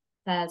so it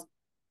says,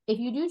 if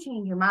you do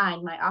change your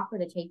mind, my offer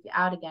to take you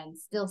out again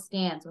still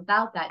stands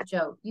without that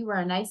joke. You were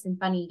a nice and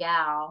funny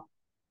gal.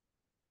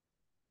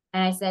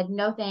 And I said,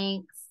 no,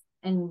 thanks.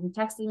 And he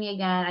texted me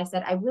again. I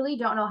said, I really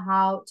don't know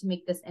how to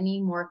make this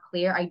any more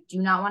clear. I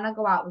do not want to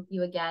go out with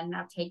you again.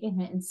 Now take a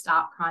hint and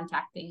stop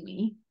contacting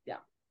me. Yeah.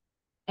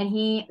 And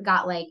he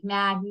got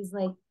mad. He was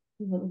like,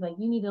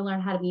 you need to learn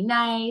how to be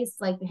nice.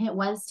 The hint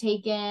was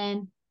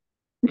taken.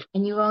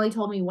 And you only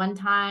told me one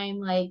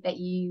time, that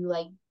you,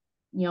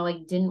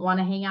 didn't want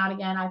to hang out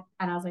again.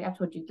 I was like, I've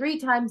told you 3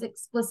 times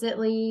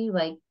explicitly.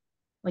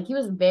 He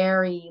was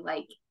very,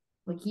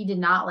 he did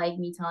not like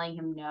me telling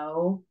him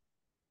no.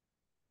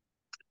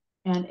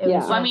 And it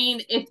was I mean,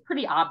 it's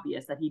pretty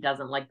obvious that he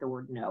doesn't like the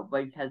word no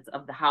because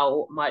of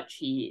how much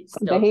he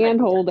still the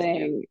hand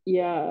holding.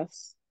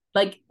 Yes.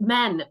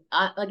 Men,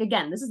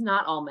 again, this is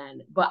not all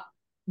men, but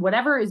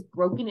whatever is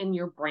broken in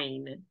your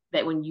brain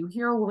that when you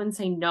hear a woman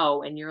say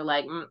no and you're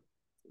like,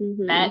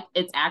 that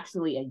it's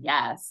actually a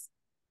yes,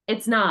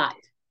 it's not.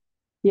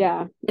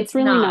 Yeah, it's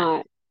really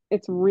not.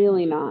 It's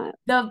really not.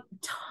 The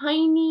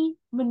tiny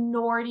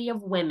minority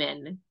of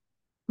women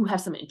who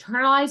have some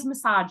internalized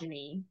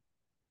misogyny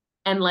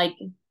and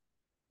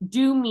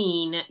do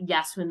mean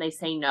yes when they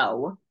say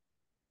no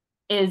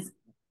it's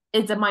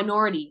a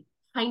minority,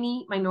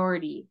 tiny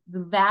minority. The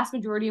vast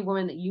majority of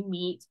women that you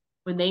meet,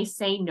 when they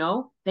say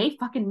no, they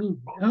fucking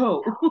mean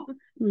no.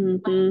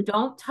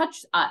 Don't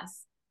touch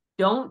us.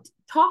 Don't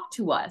talk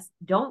to us.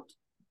 Don't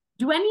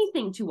do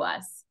anything to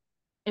us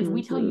if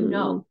we tell you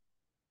no.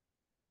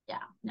 Yeah,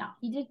 no,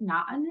 he did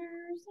not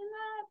understand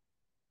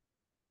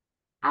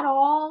that at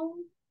all.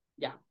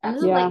 Yeah. And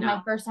this is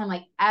my first time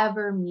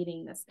ever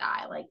meeting this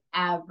guy,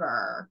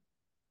 ever.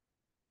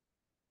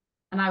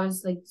 And I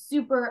was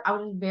I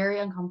was very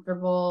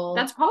uncomfortable.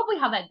 That's probably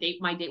how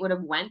my date would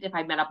have went if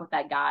I met up with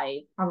that guy.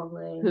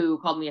 Probably. Who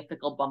called me a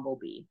fickle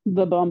bumblebee.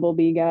 The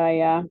bumblebee guy,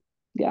 yeah.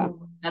 Yeah.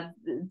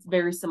 It's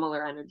very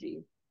similar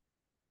energy.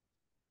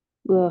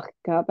 Ugh,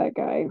 God, that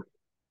guy.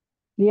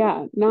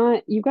 Yeah,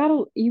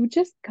 you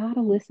just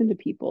gotta listen to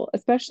people,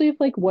 especially if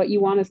what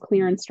you want is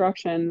clear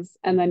instructions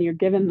and then you're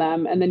given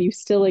them and then you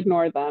still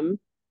ignore them.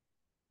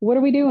 What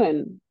are we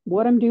doing?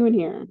 What I'm doing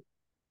here?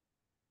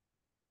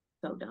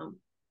 So dumb.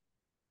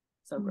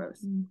 So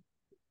gross.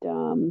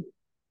 Dumb.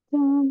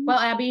 Well,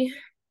 Abby,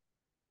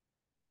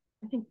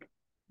 I think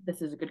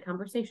this is a good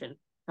conversation.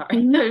 Sorry.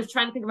 I was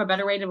trying to think of a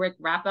better way to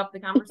wrap up the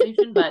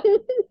conversation, but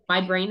my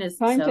brain is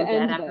so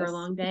dead after a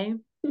long day.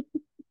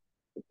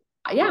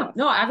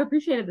 No, I've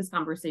appreciated this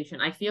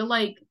conversation. I feel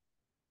like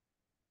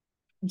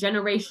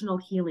generational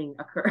healing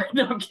occurred.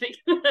 No, I'm kidding.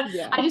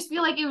 Yeah. I just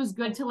feel like it was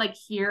good to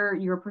hear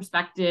your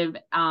perspective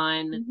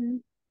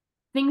on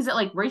things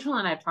that Rachel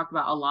and I have talked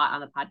about a lot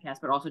on the podcast,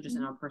 but also just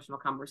in our personal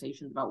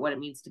conversations about what it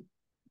means to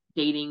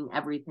dating,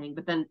 everything.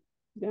 But then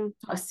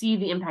I see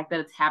the impact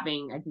that it's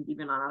having, I think,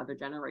 even on other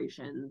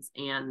generations.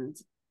 And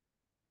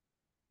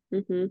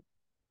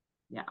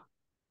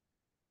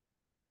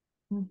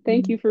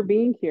Thank you for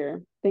being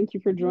here. Thank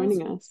you for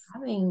joining us.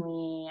 Having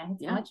me. I had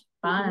so much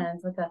fun.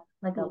 It's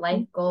like a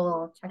life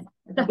goal. Check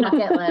the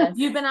bucket list.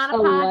 You've been on a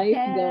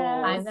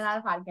podcast. I've been on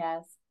a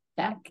podcast.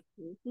 Check.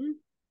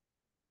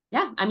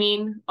 Yeah, I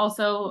mean,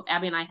 also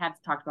Abby and I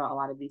have talked about a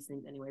lot of these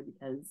things anyway,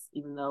 because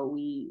even though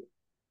we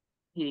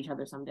hate each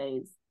other some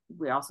days,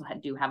 we also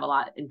do have a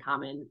lot in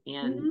common.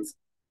 And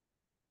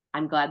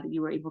I'm glad that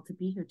you were able to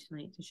be here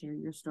tonight to share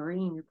your story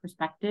and your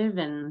perspective.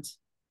 And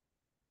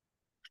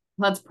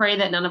let's pray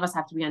that none of us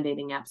have to be on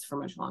dating apps for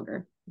much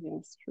longer.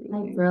 Yes,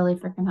 truly. I really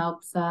freaking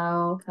hope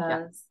so,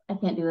 because I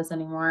can't do this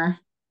anymore.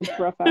 It's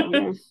rough out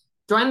here.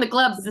 Join the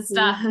club,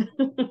 sister.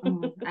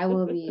 I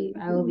will be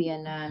a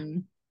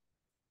nun.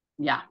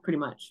 Yeah, pretty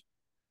much.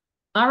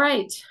 All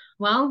right.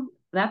 Well,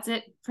 that's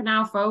it for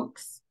now,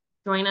 folks.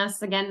 Join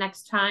us again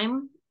next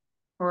time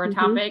for a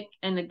topic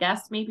and a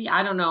guest, maybe.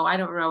 I don't know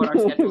what our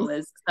schedule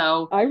is.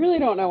 So I really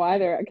don't know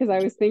either, because I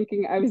was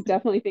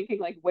definitely thinking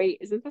wait,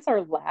 isn't this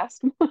our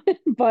last one?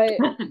 But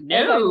no.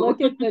 As I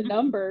look at the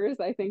numbers,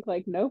 I think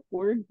nope,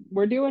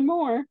 we're doing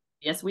more.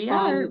 Yes, we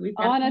are.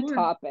 On a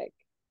topic.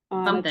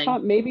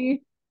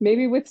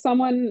 Maybe with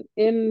someone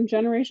in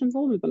generations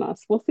older than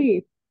us. We'll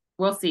see.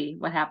 We'll see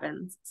what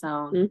happens. So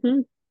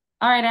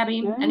all right,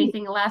 Abby,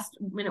 anything last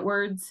minute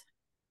words?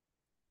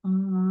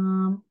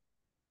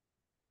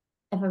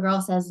 If a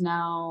girl says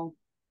no,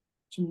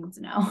 she means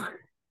no.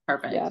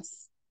 Perfect.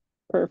 Yes.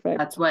 Perfect.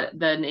 That's what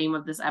the name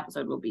of this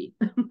episode will be.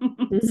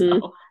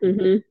 So,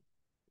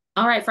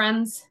 all right,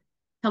 friends.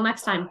 Till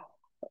next time.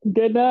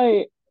 Good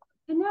night.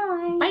 Good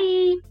night.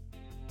 Bye.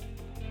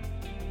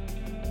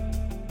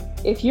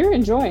 If you're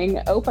enjoying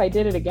Ope I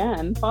Did It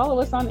Again, follow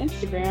us on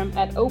Instagram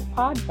at Ope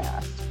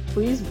Podcast.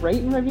 Please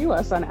rate and review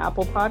us on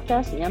Apple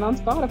Podcasts and on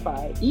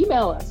Spotify.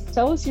 Email us.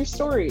 Tell us your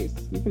stories.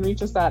 You can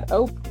reach us at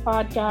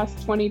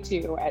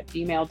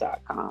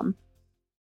opepodcast22@gmail.com.